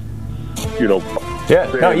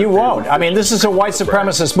 no, you won't. I mean, this is a white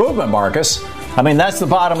supremacist movement, Marcus. I mean, that's the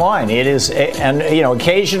bottom line. It is, and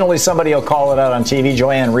occasionally somebody will call it out on TV.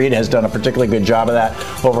 Joanne Reed has done a particularly good job of that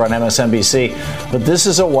over on MSNBC. But this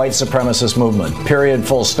is a white supremacist movement, period,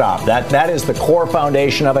 full stop. That is the core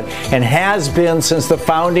foundation of it and has been since the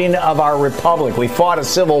founding of our republic. We fought a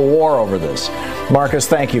civil war over this. Marcus,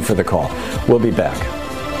 thank you for the call. We'll be back.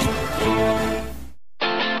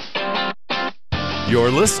 You're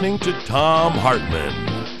listening to Thom Hartmann.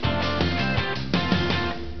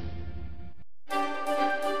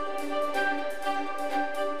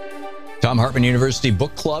 Thom Hartmann University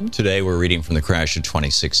Book Club. Today we're reading from The Crash of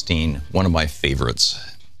 2016, one of my favorites.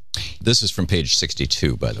 This is from page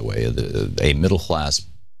 62, by the way. A middle-class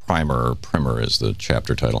primer is the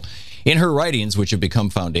chapter title. In her writings, which have become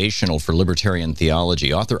foundational for libertarian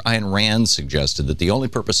theology, author Ayn Rand suggested that the only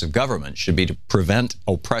purpose of government should be to prevent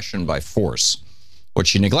oppression by force. What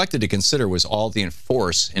she neglected to consider was all the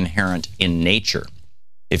force inherent in nature.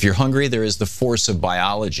 If you're hungry, there is the force of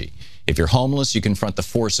biology. If you're homeless, you confront the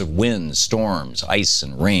force of winds, storms, ice,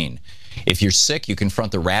 and rain. If you're sick, you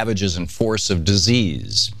confront the ravages and force of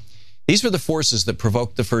disease. These were the forces that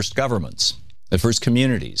provoked the first governments, the first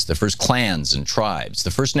communities, the first clans and tribes, the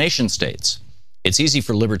first nation states. It's easy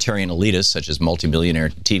for libertarian elitists, such as multimillionaire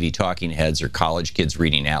TV talking heads or college kids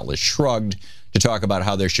reading Atlas Shrugged, to talk about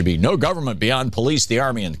how there should be no government beyond police, the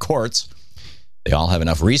army, and the courts. They all have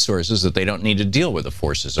enough resources that they don't need to deal with the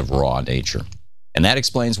forces of raw nature. And that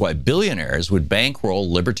explains why billionaires would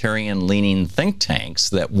bankroll libertarian-leaning think tanks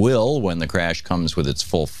that will, when the crash comes with its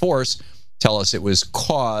full force, tell us it was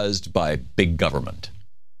caused by big government.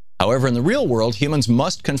 However, in the real world, humans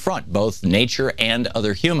must confront both nature and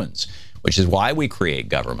other humans, which is why we create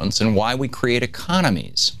governments and why we create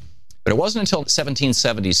economies. But it wasn't until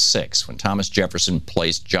 1776, when Thomas Jefferson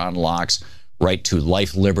placed John Locke's right to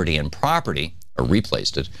life, liberty, and property, or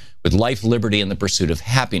replaced it, with life, liberty, and the pursuit of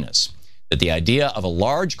happiness, that the idea of a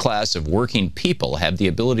large class of working people have the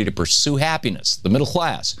ability to pursue happiness, the middle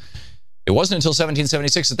class. It wasn't until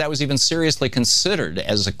 1776 that was even seriously considered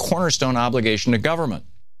as a cornerstone obligation to government.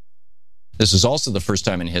 This is also the first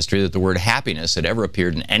time in history that the word happiness had ever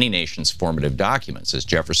appeared in any nation's formative documents, as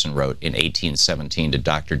Jefferson wrote in 1817 to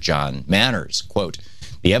Dr. John Manners, quote,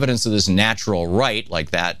 "The evidence of this natural right, like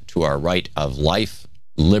that to our right of life,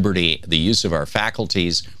 liberty, the use of our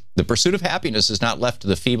faculties, the pursuit of happiness is not left to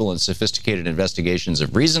the feeble and sophisticated investigations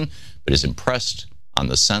of reason, but is impressed on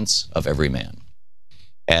the sense of every man."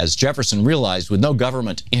 As Jefferson realized, with no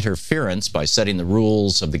government interference by setting the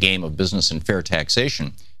rules of the game of business and fair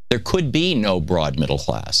taxation, there could be no broad middle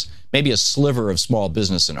class, maybe a sliver of small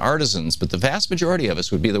business and artisans, but the vast majority of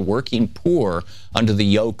us would be the working poor under the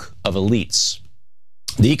yoke of elites.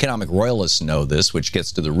 The economic royalists know this, which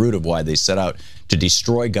gets to the root of why they set out to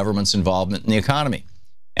destroy government's involvement in the economy.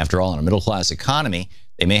 After all, in a middle-class economy,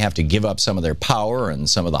 they may have to give up some of their power, and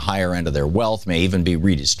some of the higher end of their wealth may even be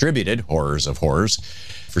redistributed, horrors of horrors,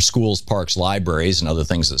 for schools, parks, libraries, and other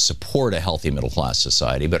things that support a healthy middle-class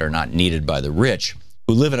society but are not needed by the rich,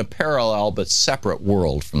 who live in a parallel but separate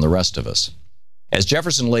world from the rest of us. As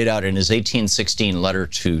Jefferson laid out in his 1816 letter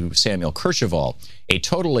to Samuel Kercheval, a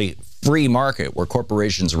totally free market where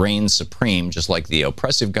corporations reign supreme, just like the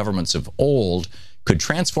oppressive governments of old, could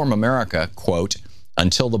transform America, quote,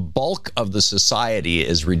 until the bulk of the society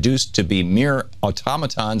is reduced to be mere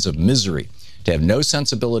automatons of misery, to have no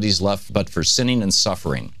sensibilities left but for sinning and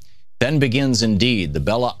suffering. Then begins indeed the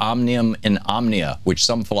bella omnium in omnia, which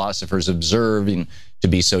some philosophers observing to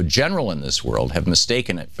be so general in this world have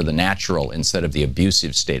mistaken it for the natural instead of the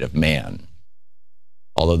abusive state of man.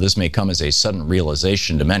 Although this may come as a sudden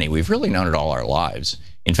realization to many, we've really known it all our lives.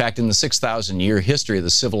 In fact, in the 6,000-year history of the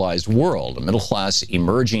civilized world, a middle class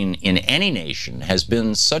emerging in any nation has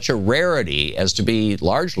been such a rarity as to be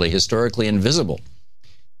largely historically invisible.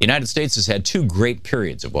 The United States has had two great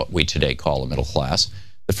periods of what we today call a middle class.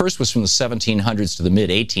 The first was from the 1700s to the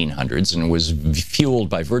mid-1800s and was fueled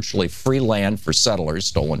by virtually free land for settlers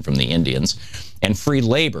stolen from the Indians and free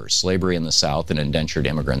labor, slavery in the South and indentured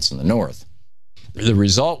immigrants in the North. The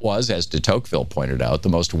result was, as de Tocqueville pointed out, the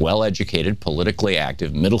most well-educated, politically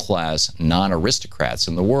active, middle-class, non-aristocrats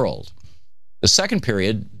in the world. The second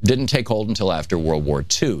period didn't take hold until after World War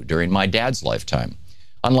II, during my dad's lifetime.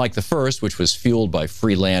 Unlike the first, which was fueled by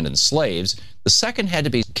free land and slaves, the second had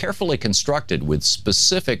to be carefully constructed with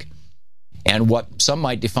specific and what some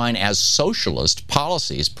might define as socialist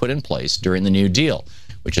policies put in place during the New Deal,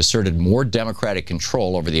 which asserted more democratic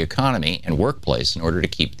control over the economy and workplace in order to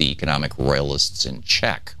keep the economic royalists in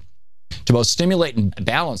check. To both stimulate and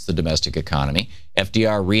balance the domestic economy,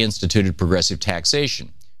 FDR reinstituted progressive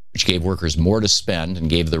taxation, which gave workers more to spend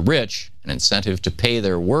and gave the rich an incentive to pay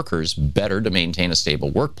their workers better to maintain a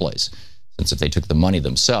stable workplace, since if they took the money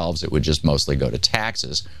themselves, it would just mostly go to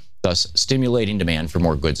taxes, thus stimulating demand for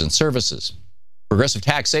more goods and services. Progressive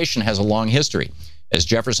taxation has a long history. As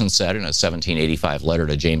Jefferson said in a 1785 letter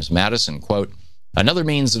to James Madison, quote, another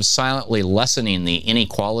means of silently lessening the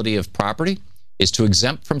inequality of property is to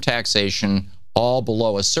exempt from taxation all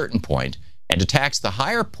below a certain point and to tax the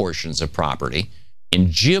higher portions of property in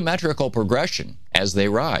geometrical progression as they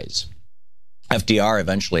rise. FDR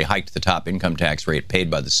eventually hiked the top income tax rate paid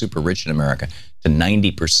by the super rich in America to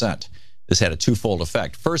 90%. This had a twofold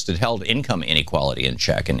effect. First, it held income inequality in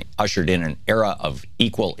check and ushered in an era of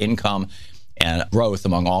equal income and growth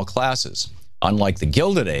among all classes. Unlike the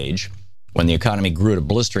Gilded Age, when the economy grew at a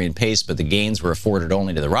blistering pace but the gains were afforded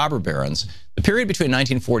only to the robber barons, the period between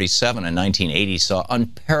 1947 and 1980 saw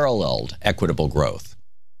unparalleled equitable growth.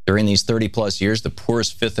 During these 30-plus years, the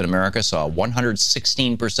poorest fifth in America saw a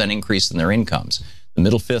 116% increase in their incomes. The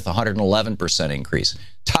middle fifth, 111% increase.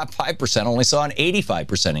 Top 5% only saw an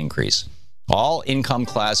 85% increase. All income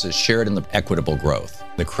classes shared in the equitable growth.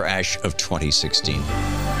 The crash of 2016.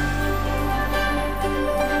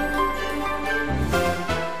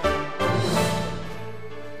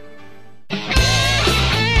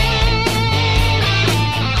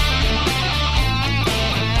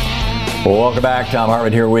 Welcome back. Tom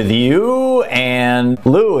Hartman here with you and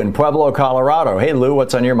Lou in Pueblo, Colorado. Hey, Lou,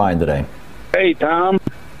 what's on your mind today? Hey, Tom.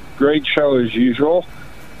 Great show as usual.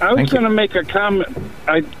 I was going to make a comment.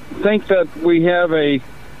 I think that we have a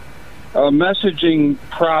messaging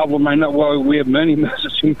problem. I know, well, we have many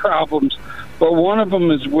messaging problems, but one of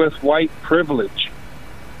them is with white privilege.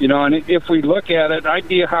 You know, and if we look at it, I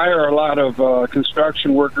hire a lot of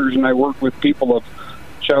construction workers, and I work with people of,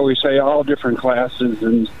 shall we say, all different classes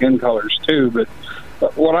and skin colors too. But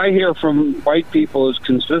what I hear from white people is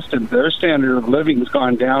consistent. Their standard of living has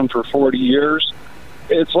gone down for 40 years.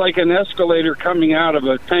 It's like an escalator coming out of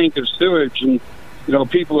a tank of sewage, and you know,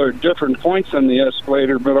 people are at different points on the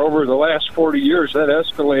escalator, but over the last 40 years, that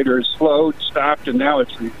escalator has slowed, stopped, and now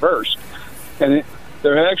it's reversed. And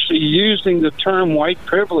they're actually using the term white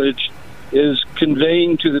privilege is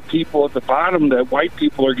conveying to the people at the bottom that white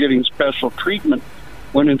people are getting special treatment,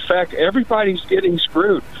 when in fact everybody's getting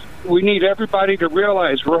screwed. We need everybody to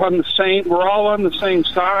realize we're all on the same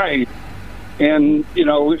side, and you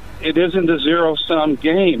know, it isn't a zero-sum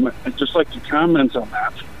game. I'd just like to comment on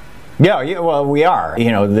that. Yeah, well, we are.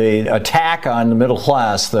 You know, the attack on the middle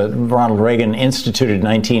class that Ronald Reagan instituted in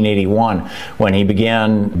 1981 when he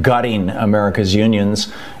began gutting America's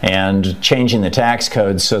unions and changing the tax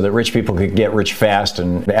codes so that rich people could get rich fast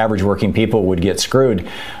and average working people would get screwed.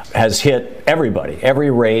 has hit everybody,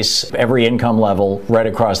 every race, every income level, right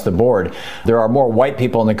across the board. There are more white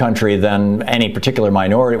people in the country than any particular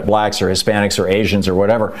minority, blacks or Hispanics or Asians or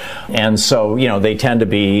whatever. And so, they tend to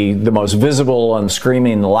be the most visible and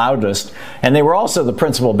screaming the loudest. And they were also the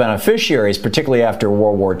principal beneficiaries, particularly after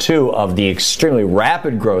World War II, of the extremely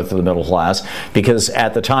rapid growth of the middle class, because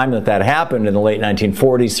at the time that happened in the late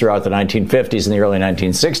 1940s, throughout the 1950s and the early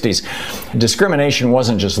 1960s, discrimination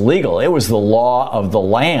wasn't just legal, it was the law of the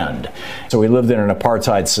land. So we lived in an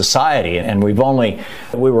apartheid society, and we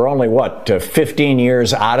were only 15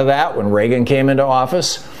 years out of that when Reagan came into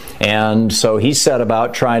office. And so he set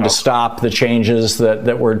about trying to stop the changes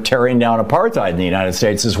that were tearing down apartheid in the United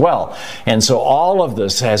States as well. And so all of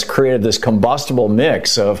this has created this combustible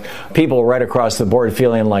mix of people right across the board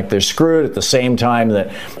feeling like they're screwed at the same time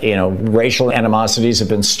that, racial animosities have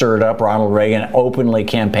been stirred up. Ronald Reagan openly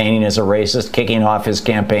campaigning as a racist, kicking off his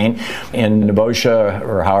campaign in Nebosha,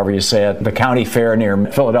 or however you say it, the county fair near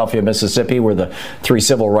Philadelphia, Mississippi, where the 3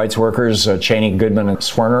 civil rights workers, Cheney, Goodman, and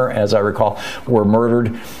Swerner, as I recall, were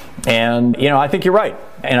murdered. And, I think you're right.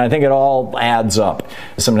 And I think it all adds up,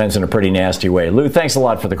 sometimes in a pretty nasty way. Lou, thanks a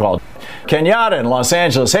lot for the call. Kenyatta in Los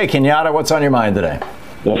Angeles. Hey, Kenyatta, what's on your mind today?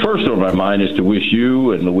 Well, first on my mind is to wish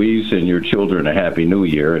you and Louise and your children a Happy New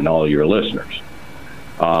Year, and all your listeners.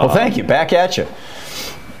 Well, thank you. Back at you.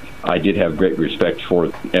 I did have great respect for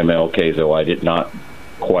MLK, though I did not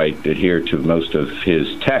quite adhere to most of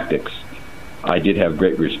his tactics. I did have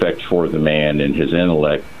great respect for the man and his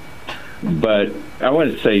intellect. But I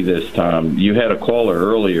want to say this, Tom. You had a caller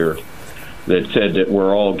earlier that said that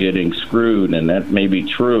we're all getting screwed, and that may be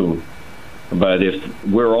true. But if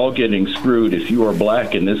we're all getting screwed, if you are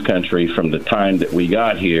black in this country from the time that we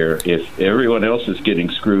got here, if everyone else is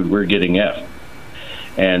getting screwed, we're getting F.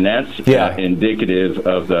 And that's indicative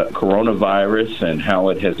of the coronavirus and how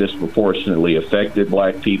it has disproportionately affected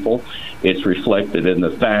black people. It's reflected in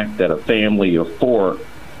the fact that a family of 4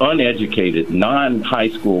 uneducated, non-high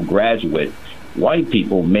school graduate white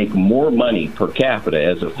people make more money per capita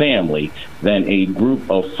as a family than a group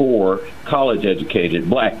of 4 college-educated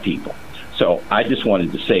black people. So I just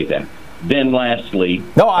wanted to say that. Then lastly...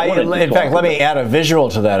 in fact, let me add a visual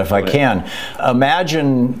to that if I can.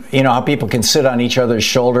 Imagine, how people can sit on each other's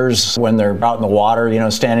shoulders when they're out in the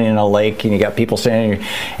water, standing in a lake, and you got people standing,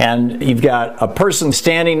 and you've got a person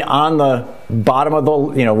standing on the bottom of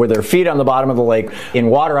the, with their feet on the bottom of the lake in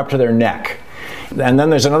water up to their neck. And then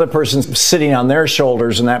there's another person sitting on their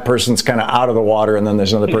shoulders, and that person's kind of out of the water, and then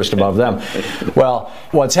there's another person above them. Well,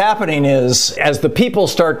 what's happening is, as the people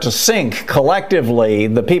start to sink collectively,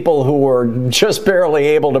 the people who were just barely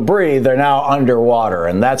able to breathe are now underwater.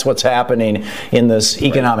 And that's what's happening in this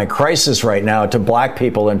economic crisis right now to black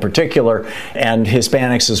people in particular, and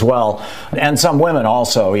Hispanics as well, and some women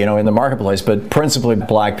also, in the marketplace, but principally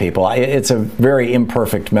black people. It's a very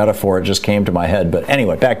imperfect metaphor. It just came to my head. But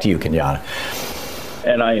anyway, back to you, Kenyatta.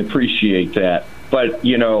 And I appreciate that. But,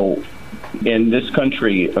 in this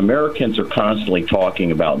country, Americans are constantly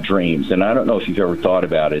talking about dreams. And I don't know if you've ever thought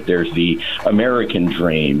about it. There's the American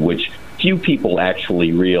dream, which few people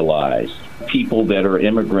actually realize. People that are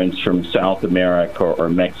immigrants from South America or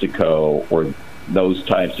Mexico or those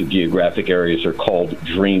types of geographic areas are called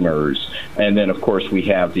dreamers. And then, of course, we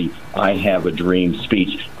have the I have a dream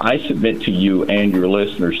speech. I submit to you and your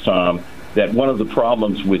listeners, Tom, that one of the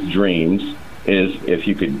problems with dreams is, if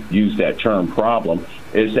you could use that term problem,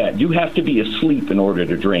 is that you have to be asleep in order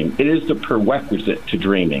to dream. It is the prerequisite to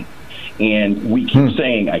dreaming. And we keep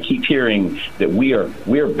saying, I keep hearing that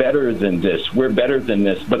we're better than this, we're better than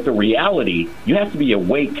this. But the reality, you have to be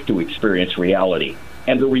awake to experience reality.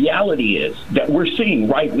 And the reality is that we're seeing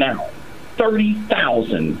right now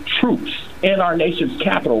 30,000 troops in our nation's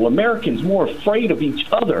capital. Americans more afraid of each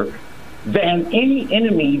other than any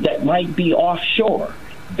enemy that might be offshore.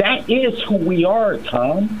 That is who we are,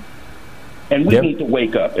 Tom. And we need to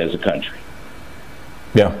wake up as a country.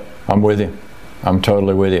 Yeah, I'm with you. I'm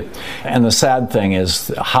totally with you. And the sad thing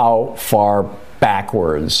is how far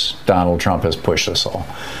backwards Donald Trump has pushed us all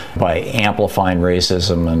by amplifying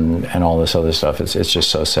racism and all this other stuff. It's just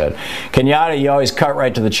so sad. Kenyatta, you always cut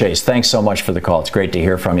right to the chase. Thanks so much for the call. It's great to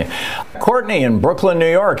hear from you. Courtney in Brooklyn, New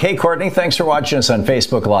York. Hey, Courtney, thanks for watching us on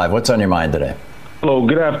Facebook Live. What's on your mind today? Hello,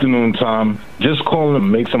 good afternoon, Tom. Just calling to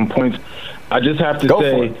make some points. I just have to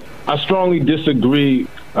say, I strongly disagree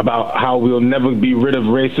about how we'll never be rid of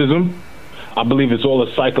racism. I believe it's all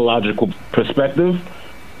a psychological perspective.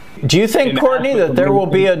 Do you think, Courtney, that there will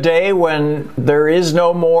be a day when there is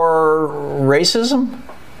no more racism?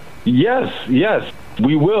 Yes.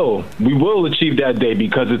 We will achieve that day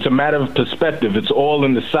because it's a matter of perspective. It's all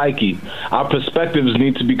in the psyche. Our perspectives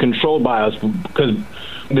need to be controlled by us because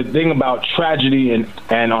the thing about tragedy and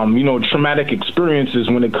traumatic experiences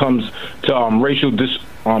when it comes to racial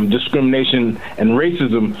discrimination and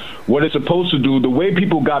racism, what it's supposed to do, the way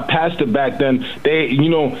people got past it back then,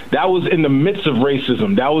 that was in the midst of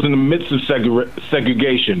racism. That was in the midst of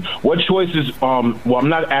segregation. What choices, I'm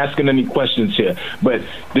not asking any questions here, but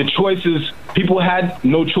the choices, people had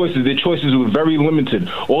no choices. Their choices were very limited.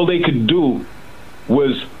 All they could do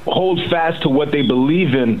was hold fast to what they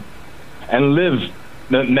believe in and live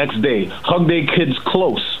the next day, hug their kids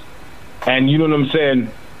close, and you know what I'm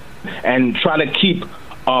saying, and try to keep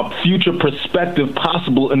a future perspective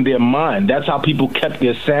possible in their mind. That's how people kept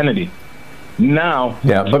their sanity. Now,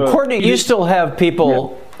 yeah, but Courtney, you still have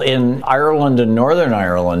people in Ireland and Northern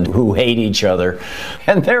Ireland who hate each other,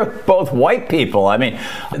 and they're both white people. I mean,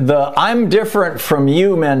 the I'm different from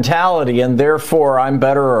you mentality, and therefore I'm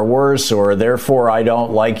better or worse, or therefore I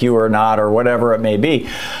don't like you or not, or whatever it may be.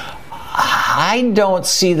 I don't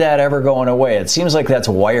see that ever going away. It seems like that's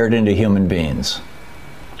wired into human beings.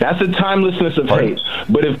 That's the timelessness of hate.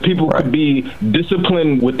 But if people could be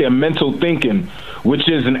disciplined with their mental thinking, which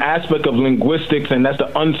is an aspect of linguistics, and that's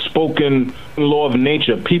the unspoken law of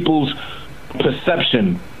nature, people's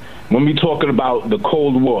perception. When we're talking about the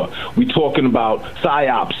Cold War, we're talking about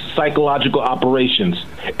psyops, psychological operations.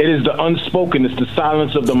 It is the unspoken, it's the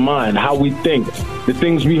silence of the mind, how we think, the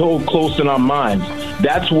things we hold close in our minds.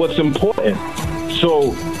 That's what's important.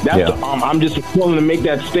 So that's I'm just willing to make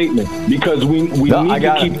that statement because we need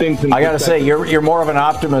to keep things in perspective. I got to say, you're more of an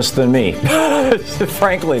optimist than me,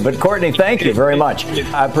 frankly. But Courtney, thank you very much.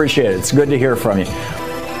 I appreciate it. It's good to hear from you.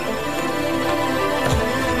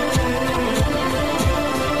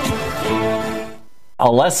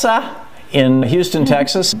 Alessa in Houston,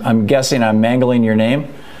 Texas. I'm guessing I'm mangling your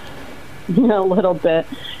name. A little bit.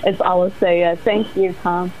 It's Alessa. Thank you,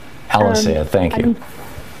 Tom. Alessa, thank you.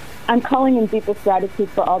 I'm calling in deepest gratitude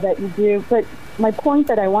for all that you do, but my point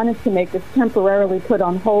that I wanted to make is temporarily put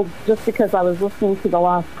on hold just because I was listening to the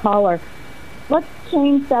last caller. Let's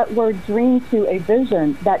change that word dream to a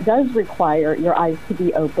vision that does require your eyes to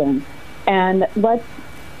be open. And let's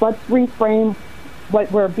reframe what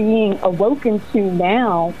we're being awoken to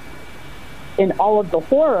now in all of the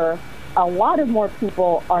horror. A lot of more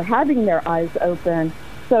people are having their eyes open.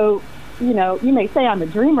 So, you may say I'm a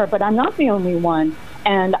dreamer, but I'm not the only one.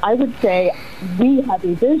 And I would say we have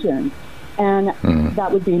a vision. And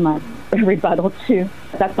that would be my rebuttal to,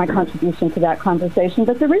 that's my contribution to that conversation.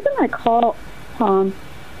 But the reason I call, Tom,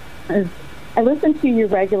 is I listen to you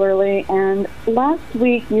regularly, and last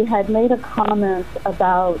week you had made a comment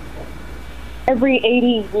about every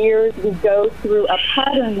 80 years we go through a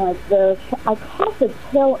pattern like this. I caught the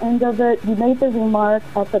tail end of it. You made the remark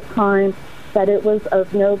at the time that it was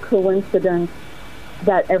of no coincidence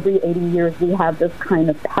that every 80 years we have this kind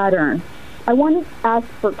of pattern. I want to ask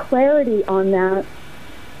for clarity on that.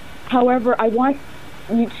 However, I want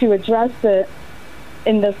you to address it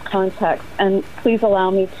in this context, and please allow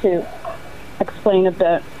me to explain a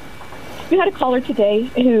bit. You had a caller today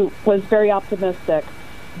who was very optimistic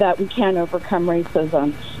that we can overcome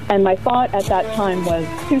racism, and my thought at that time was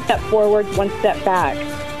 2 steps forward, 1 step back.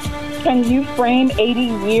 Can you frame 80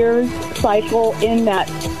 years cycle in that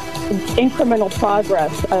incremental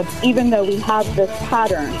progress of, even though we have this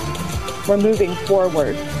pattern, we're moving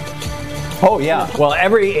forward? Oh, yeah. Well,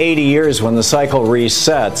 every 80 years when the cycle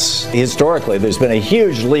resets, historically, there's been a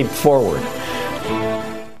huge leap forward.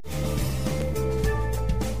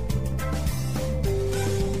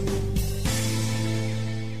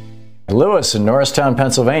 Lewis in Norristown,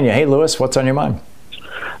 Pennsylvania. Hey, Lewis, what's on your mind?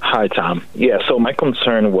 Hi, Tom. Yeah, so my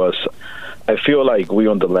concern was, I feel like we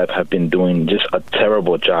on the left have been doing just a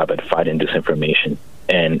terrible job at fighting disinformation.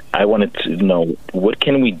 And I wanted to know, what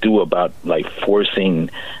can we do about forcing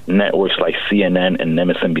networks like CNN and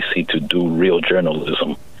MSNBC to do real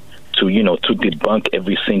journalism, to debunk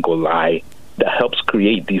every single lie that helps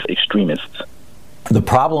create these extremists? The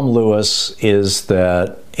problem, Lewis, is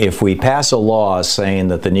that if we pass a law saying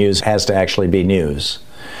that the news has to actually be news,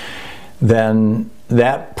 then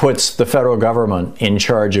that puts the federal government in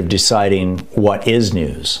charge of deciding what is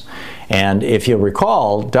news. And if you'll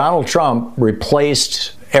recall, Donald Trump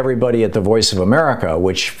replaced everybody at the Voice of America,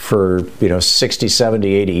 which for 60,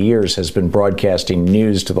 70, 80 years has been broadcasting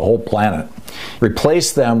news to the whole planet,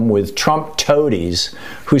 replaced them with Trump toadies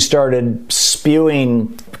who started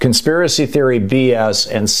spewing conspiracy theory BS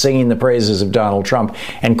and singing the praises of Donald Trump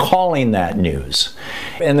and calling that news.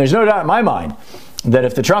 And there's no doubt in my mind that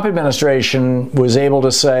if the Trump administration was able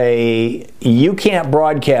to say, you can't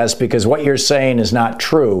broadcast because what you're saying is not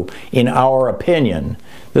true, in our opinion,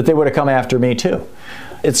 that they would have come after me too.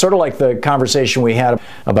 It's sort of like the conversation we had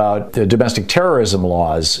about the domestic terrorism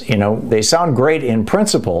laws. You know, they sound great in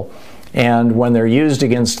principle, and when they're used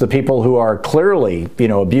against the people who are clearly, you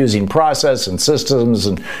know, abusing process and systems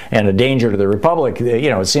and a danger to the republic, you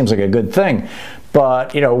know, it seems like a good thing.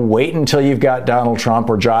 But, you know, wait until you've got Donald Trump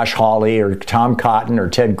or Josh Hawley or Tom Cotton or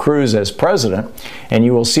Ted Cruz as president, and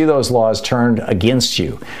you will see those laws turned against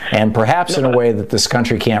you, and perhaps in a way that this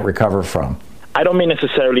country can't recover from. I don't mean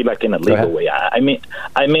necessarily like in a legal way. I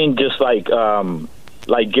mean just like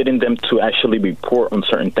getting them to actually report on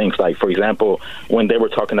certain things. Like, for example, when they were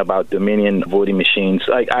talking about Dominion voting machines,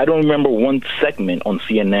 like I don't remember one segment on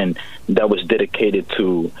CNN that was dedicated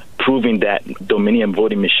to proving that Dominion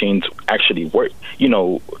voting machines actually worked, you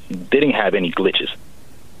know, didn't have any glitches.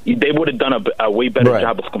 They would have done a way better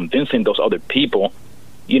job of convincing those other people,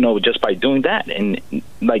 you know, just by doing that. And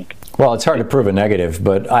like, well, it's hard to prove a negative,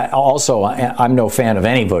 but I'm no fan of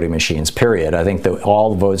any voting machines, period. I think that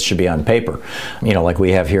all the votes should be on paper, you know, like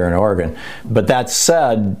we have here in Oregon. But that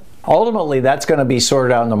said, ultimately, that's going to be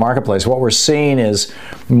sorted out in the marketplace. What we're seeing is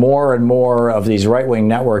more and more of these right-wing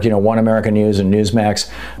networks, you know, One American News and Newsmax,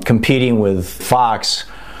 competing with Fox.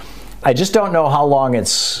 I just don't know how long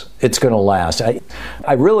it's going to last. I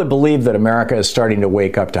really believe that America is starting to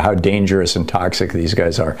wake up to how dangerous and toxic these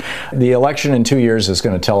guys are. The election in 2 years is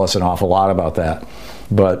going to tell us an awful lot about that.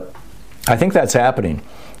 But I think that's happening.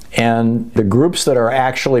 And the groups that are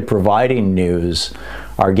actually providing news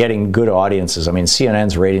are getting good audiences. I mean,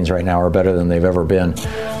 CNN's ratings right now are better than they've ever been.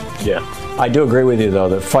 Yeah. I do agree with you, though,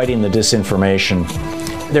 that fighting the disinformation,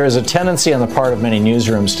 there is a tendency on the part of many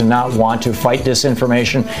newsrooms to not want to fight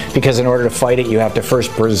disinformation because in order to fight it, you have to first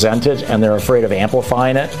present it, and they're afraid of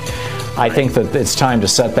amplifying it. I think that it's time to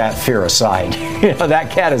set that fear aside. You know,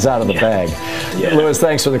 that cat is out of the bag. Yeah. Louis,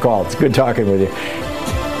 thanks for the call. It's good talking with you.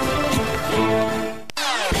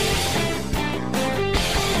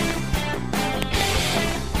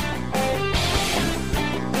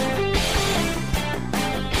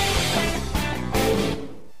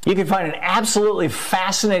 You can find an absolutely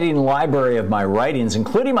fascinating library of my writings,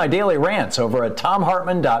 including my daily rants, over at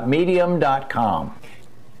tomhartman.medium.com.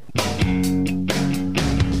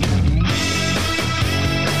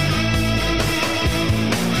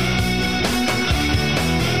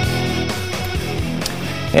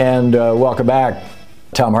 And welcome back.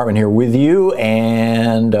 Tom Hartman here with you,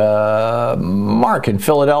 and Mark in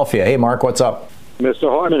Philadelphia. Hey, Mark, what's up? Mr.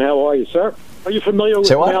 Hartman, how are you, sir? Are you familiar with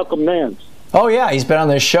Malcolm Nance? Oh, yeah, he's been on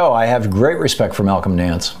this show. I have great respect for Malcolm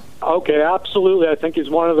Nance. Okay, absolutely. I think he's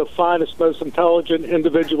one of the finest, most intelligent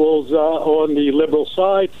individuals on the liberal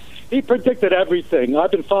side. He predicted everything.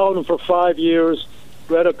 I've been following him for 5 years,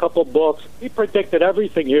 read a couple books. He predicted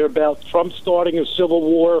everything here about Trump starting a civil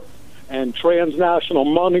war and transnational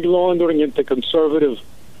money laundering into conservative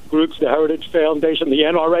groups, the Heritage Foundation, the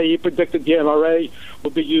NRA. He predicted the NRA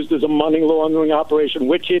would be used as a money laundering operation,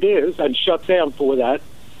 which it is, and shut down for that.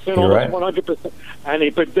 You're right. 100%. And he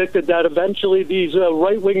predicted that eventually these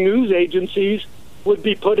right-wing news agencies would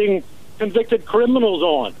be putting convicted criminals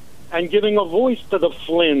on and giving a voice to the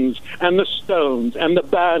Flynns and the Stones and the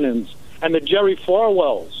Bannons and the Jerry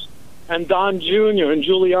Falwells and Don Jr. and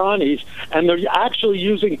Giuliani's. And they're actually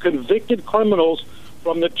using convicted criminals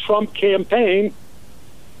from the Trump campaign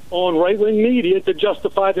on right-wing media to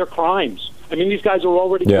justify their crimes. I mean, these guys are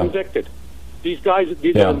already convicted. These guys,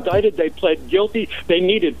 are indicted. They pled guilty. They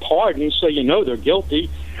needed pardons, so you know they're guilty.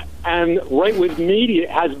 And right-wing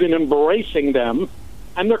media has been embracing them,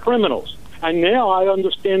 and they're criminals. And now I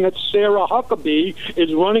understand that Sarah Huckabee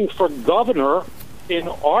is running for governor in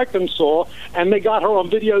Arkansas, and they got her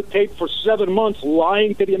on videotape for 7 months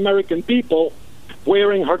lying to the American people,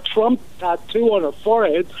 wearing her Trump tattoo on her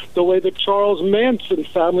forehead the way the Charles Manson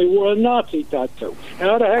family wore a Nazi tattoo. And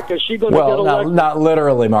how the heck is she going to get elected? Well, not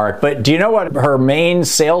literally, Mark, but do you know what her main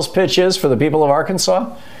sales pitch is for the people of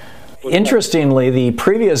Arkansas? Interestingly, the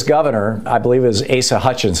previous governor, I believe it was Asa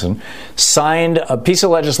Hutchinson, signed a piece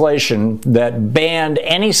of legislation that banned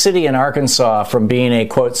any city in Arkansas from being a,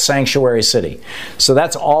 quote, sanctuary city. So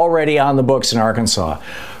that's already on the books in Arkansas.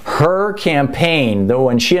 Her campaign, though,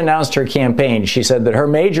 when she announced her campaign, she said that her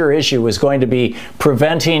major issue was going to be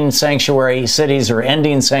preventing sanctuary cities or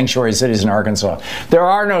ending sanctuary cities in Arkansas. There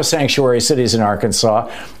are no sanctuary cities in Arkansas.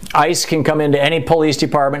 ICE can come into any police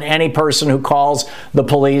department, any person who calls the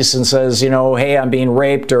police and says, you know, hey, I'm being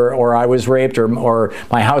raped or I was raped or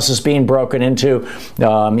my house is being broken into.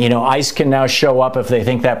 You know, ICE can now show up if they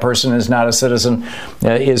think that person is not a citizen,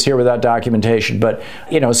 is here without documentation. But,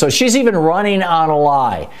 you know, so she's even running on a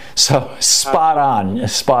lie. So spot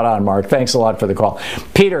on, Mark. Thanks a lot for the call.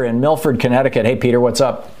 Peter in Milford, Connecticut. Hey, Peter, what's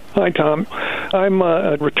up? Hi, Tom. I'm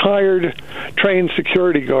a retired trained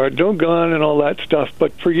security guard, no gun and all that stuff,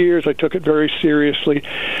 but for years I took it very seriously.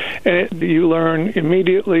 And you learn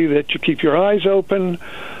immediately that you keep your eyes open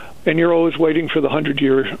and you're always waiting for the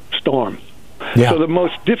 100-year storm. Yeah. So the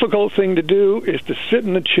most difficult thing to do is to sit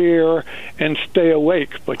in the chair and stay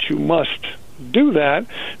awake, but you must do that,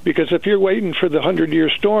 because if you're waiting for the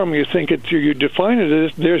 100-year storm, you think you define it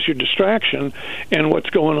as there's your distraction and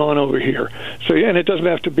what's going on over here. So, and it doesn't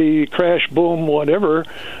have to be crash, boom, whatever.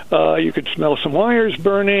 You could smell some wires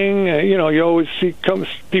burning. You always see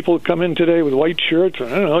people come in today with white shirts. I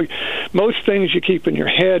don't know. Most things you keep in your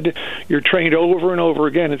head. You're trained over and over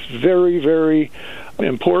again. It's very, very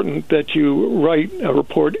important that you write a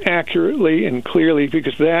report accurately and clearly,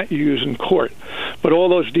 because that you use in court. But all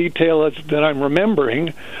those details that I'm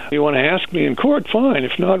remembering, you want to ask me in court, fine.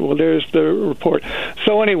 If not, well, there's the report.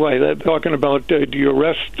 So anyway, talking about do you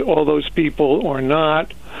arrest all those people or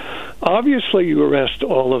not? Obviously, you arrest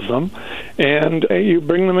all of them, and you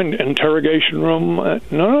bring them in interrogation room.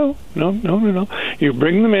 No. You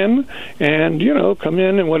bring them in, and come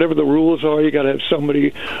in, and whatever the rules are, you got to have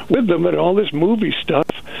somebody with them. And all this movie stuff,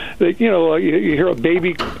 that you hear a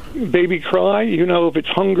baby cry, if it's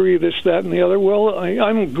hungry, this, that, and the other. Well,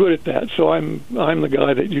 I'm good at that, so I'm the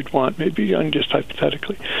guy that you'd want. Maybe I'm just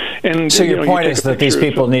hypothetically. And so your point is that these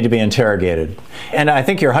people need to be interrogated, and I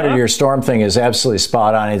think your 100-year storm thing is absolutely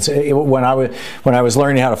spot on. When I was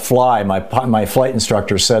learning how to fly, my flight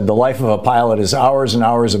instructor said the life of a pilot is hours and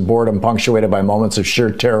hours of boredom punctuated by moments of sheer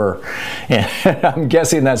terror. And I'm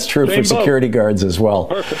guessing that's true for security guards as well.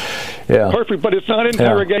 Perfect. Yeah. Perfect, but it's not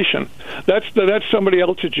interrogation. Yeah. That's somebody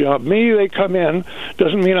else's job. Me, they come in,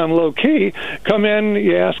 doesn't mean I'm low key. Come in,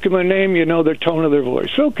 you ask them their name, you know their tone of their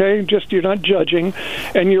voice. Okay, just you're not judging,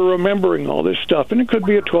 and you're remembering all this stuff. And it could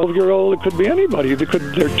be a 12-year-old, it could be anybody.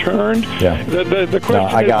 They're turned. Yeah. The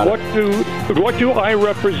question is, what do I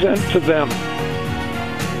represent to them?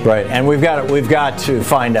 Right, and we've got to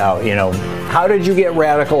find out, how did you get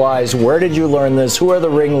radicalized? Where did you learn this? Who are the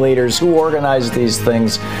ringleaders? Who organized these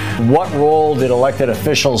things? What role did elected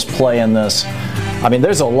officials play in this? I mean,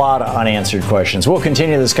 there's a lot of unanswered questions. We'll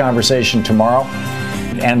continue this conversation tomorrow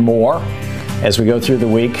and more as we go through the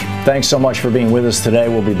week. Thanks so much for being with us today.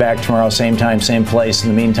 We'll be back tomorrow, same time, same place. In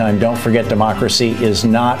the meantime, don't forget, democracy is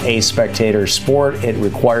not a spectator sport. It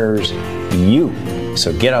requires you.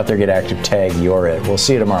 So get out there, get active, tag, you're it. We'll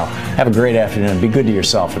see you tomorrow. Have a great afternoon. Be good to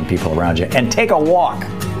yourself and people around you. And take a walk.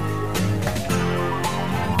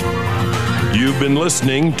 You've been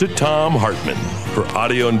listening to Thom Hartmann. For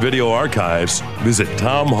audio and video archives, visit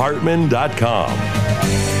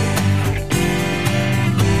thomhartmann.com.